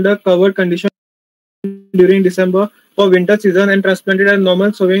raised under covered conditions during December for winter season and transplanted at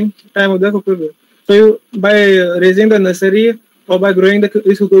normal sowing time of the cucurbit. So you, by raising the nursery or by growing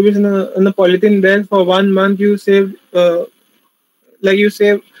these cucurbits in a polythene bag for 1 month, you save like you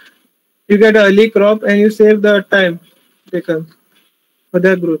get an early crop and you save the time taken for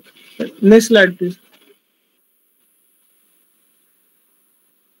their growth. Next slide, please.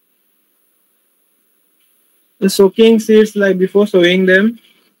 The soaking seeds like before sowing them,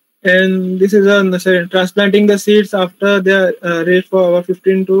 and this is a nursery. Transplanting the seeds after they are raised for about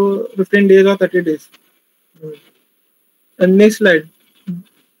 15 days or 30 days. And next slide.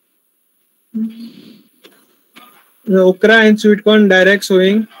 The okra and sweet corn direct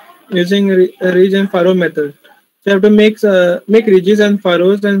sowing using ridge and furrow method. So you have to make ridges and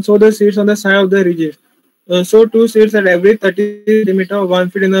furrows and sow the seeds on the side of the ridges. Sow 2 seeds at every 30 centimeter or 1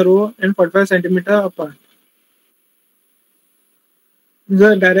 feet in a row and 45 centimeter apart.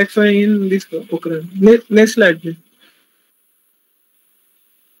 The direct sowing in this okra. Next slide, please.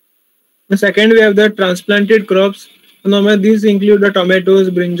 The second, we have the transplanted crops. Normally, these include the tomatoes,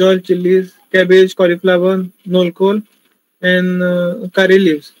 brinjal, chilies, cabbage, cauliflower, nolkol, and curry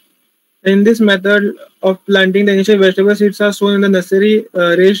leaves. In this method of planting, the initial vegetable seeds are sown in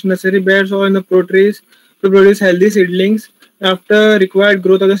the raised nursery beds or in the pro trays to produce healthy seedlings. After required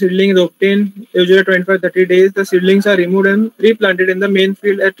growth of the seedling is obtained, usually 25-30 days, the seedlings are removed and replanted in the main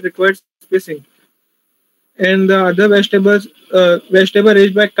field at required spacing. And the other vegetable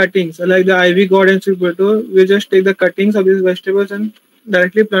raised by cuttings, like the ivy gourd and sweet potato, we just take the cuttings of these vegetables and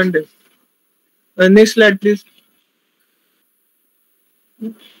directly plant them. Next slide, please.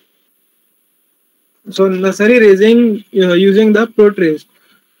 So nursery raising using the pro trays.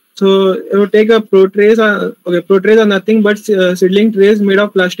 So you take a pro trays. Pro trays are nothing but seedling trays made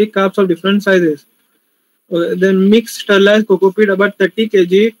of plastic cups of different sizes. Then mix sterilized cocoa peat about 30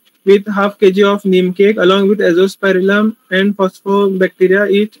 kg with half kg of neem cake along with azospirillum and phosphobacteria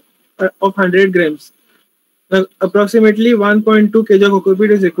each of 100 grams. Approximately 1.2 kg of cocoa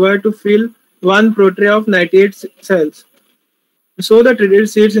peat is required to fill one pro tray of 98 cells. Sow the treated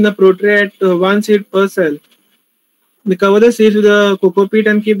seeds in the pro tray at 1 seed per cell. We cover the seeds with the cocoa peat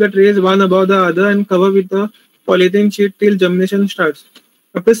and keep the trays one above the other and cover with the polythene sheet till germination starts.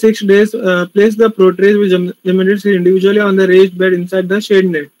 After 6 days, place the pro trays with germinated seeds individually on the raised bed inside the shade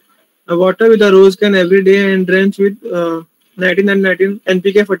net. Water with a rose can every day and drench with 19 and 19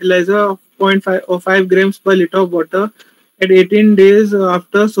 NPK fertilizer of 0.5 or 5 grams per liter of water at 18 days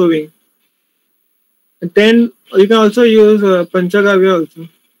after sowing. 10. You can also use Panchagavya also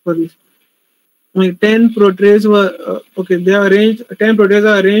for this. 10 pro trays were they are arranged. 10 pro trays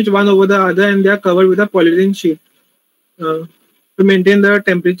are arranged one over the other and they are covered with a polythene sheet to maintain the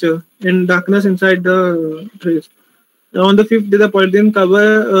temperature and darkness inside the trays. On the 5th day, the polythene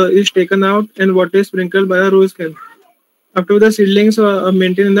cover is taken out and water is sprinkled by a rose can. After the seedlings are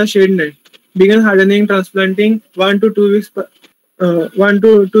maintained in the shade net. Begin hardening, transplanting 1 to 2 weeks. 1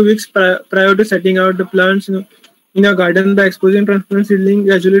 to 2 weeks prior to setting out the plants in your garden by exposing transplant seedling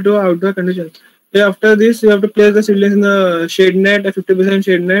gradually to outdoor conditions. After this, you have to place the seedlings in the shade net, a 50%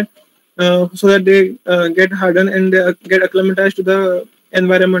 shade net, so that they get hardened and they get acclimatized to the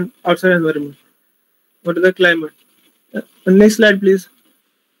environment, outside environment, or to the climate. Next slide, please.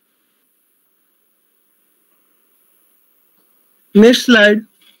 Next slide.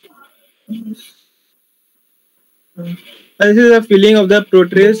 This is the filling of the pro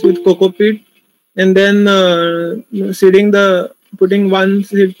trays with cocoa peat. and then putting one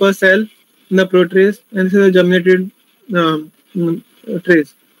seed per cell in the pro trays, and this is a germinated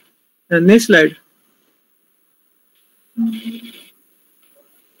trays. And next slide.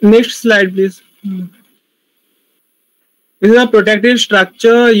 Next slide, please. This is a protective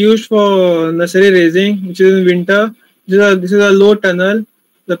structure used for nursery raising, which is in winter. This is a low tunnel.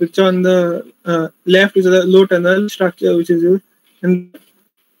 The picture on the left is a low tunnel structure which is used. And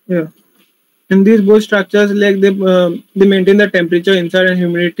yeah, and these both structures like they maintain the temperature inside and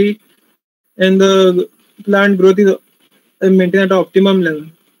humidity, and the plant growth is maintained at optimum level.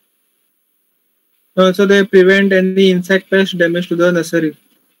 Also, they prevent any insect pest damage to the nursery.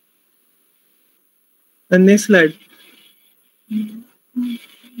 The next slide.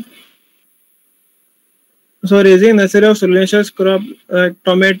 So raising nursery of solanaceous crop,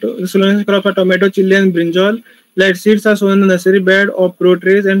 solanaceous crop are tomato, chili, and brinjal. Light seeds are sown in the nursery bed or pro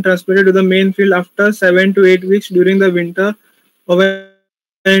trays and transplanted to the main field after 7 to 8 weeks during the winter, or when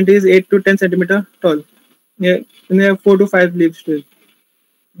it is 8 to 10 centimeter tall. Yeah, and they have 4 to 5 leaves still.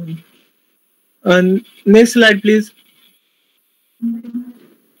 Next slide, please.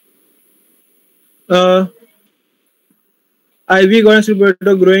 Uh, ivy gourd and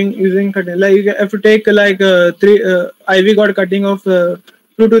potato growing using cutting. Like you have to take like three ivy gourd cutting of 2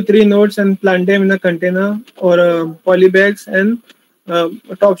 to 3 nodes and plant them in a container or poly bags, and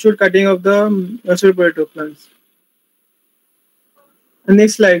top shoot cutting of the sweet potato plants.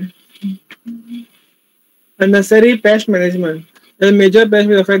 Next slide. The nursery pest management. The major pests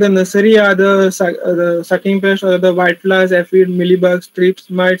which affect the nursery are the sucking pests or the white flies, aphid, mealybugs, thrips,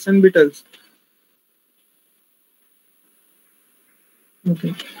 mites, and beetles.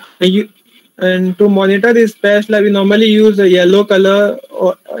 Okay. And to monitor this pest, like we normally use a yellow color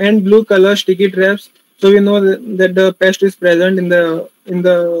and blue color sticky traps, so we know that the pest is present in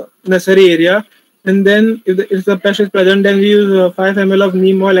the nursery area. And then if the pest is present, then we use 5 ml of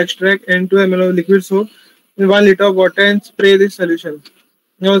neem oil extract and 2 ml of liquid soap in 1 liter of water and spray this solution.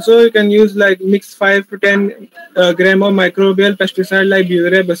 And also, you can use like mix 5 to 10 gram of microbial pesticide like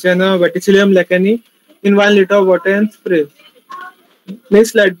Butyria, Bassiana, Verticillium lacani in 1 liter of water and spray.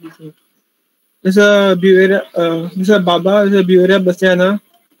 Next slide, please. This is a Baba, this is a Butyria Bassiana,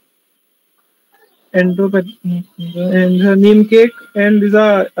 and the neem cake, and these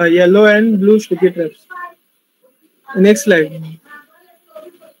are yellow and blue sticky traps. Next slide.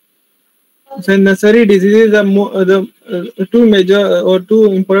 So nursery diseases, the two major or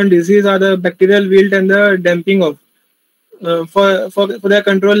two important diseases are the bacterial wilt and the damping off. For their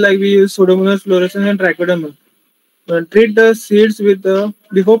control, like we use Pseudomonas fluorescens and Trichoderma. Treat the seeds with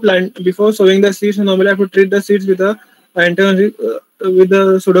before sowing the seeds. Normally, I have to treat the seeds with with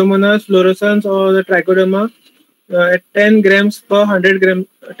the Pseudomonas fluorescens or the Trichoderma at 10 grams per 100 gram,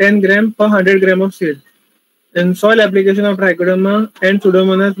 10 gram per 100 gram of seed. And soil application of Trichoderma and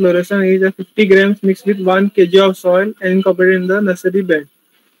Pseudomonas fluorescens is a 50 grams mixed with 1 kg of soil and incorporated in the nursery bed.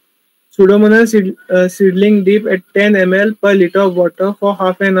 Pseudomonas seedling deep at 10 ml per liter of water for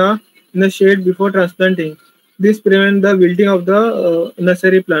half an hour in the shade before transplanting. This prevents the wilting of the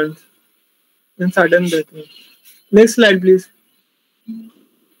nursery plants and sudden death. Next slide, please.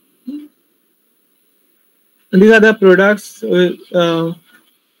 And these are the products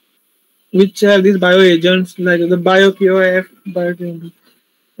which have these bioagents like the BioPOF,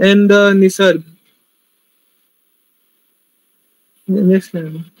 and the Nisarg. Next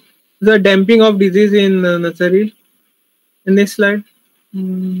slide. The damping of disease in nursery. Next slide.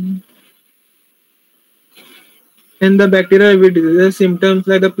 And the bacterial with disease symptoms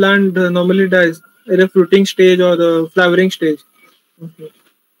like the plant normally dies at the fruiting stage or the flowering stage. Okay.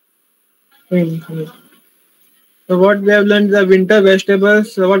 So what we have learned the winter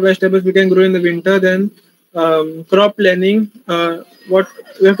vegetables. What vegetables we can grow in the winter? Then crop planning. What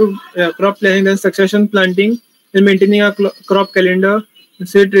we have to crop planning. Then succession planting. Then maintaining a crop calendar.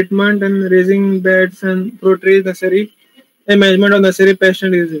 Seed treatment and raising beds and pro trees nursery. And management of nursery pest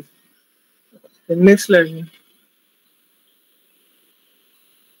and disease. Next slide.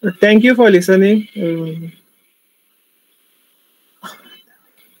 Thank you for listening.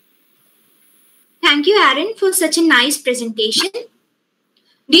 Thank you, Aaron, for such a nice presentation.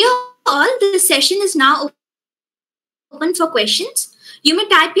 Dear all, the session is now open for questions. You may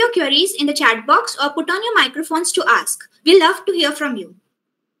type your queries in the chat box or put on your microphones to ask. We'll love to hear from you.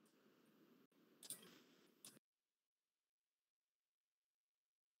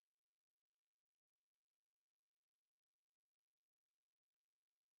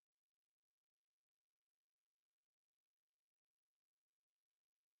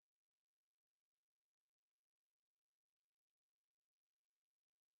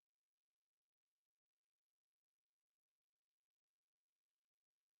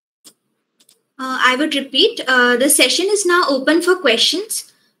 I would repeat, the session is now open for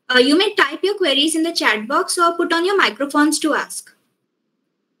questions. You may type your queries in the chat box or put on your microphones to ask.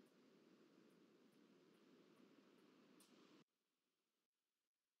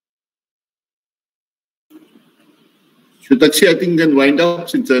 Shwetakshi, I think can wind up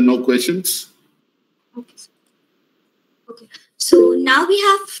since there are no questions. Okay. So now we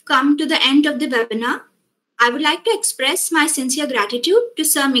have come to the end of the webinar. I would like to express my sincere gratitude to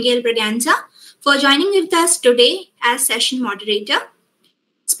Sir Miguel Braganza for joining with us today as session moderator.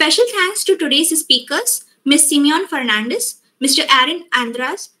 Special thanks to today's speakers, Ms. Simeone Fernandes, Mr. Aaron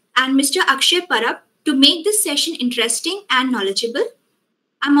Andrade, and Mr. Akshay Parab to make this session interesting and knowledgeable.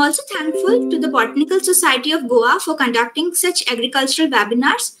 I'm also thankful to the Botanical Society of Goa for conducting such agricultural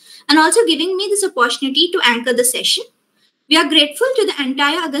webinars and also giving me this opportunity to anchor the session. We are grateful to the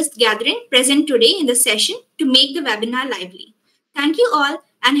entire August gathering present today in the session to make the webinar lively. Thank you all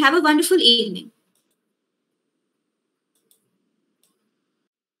and have a wonderful evening.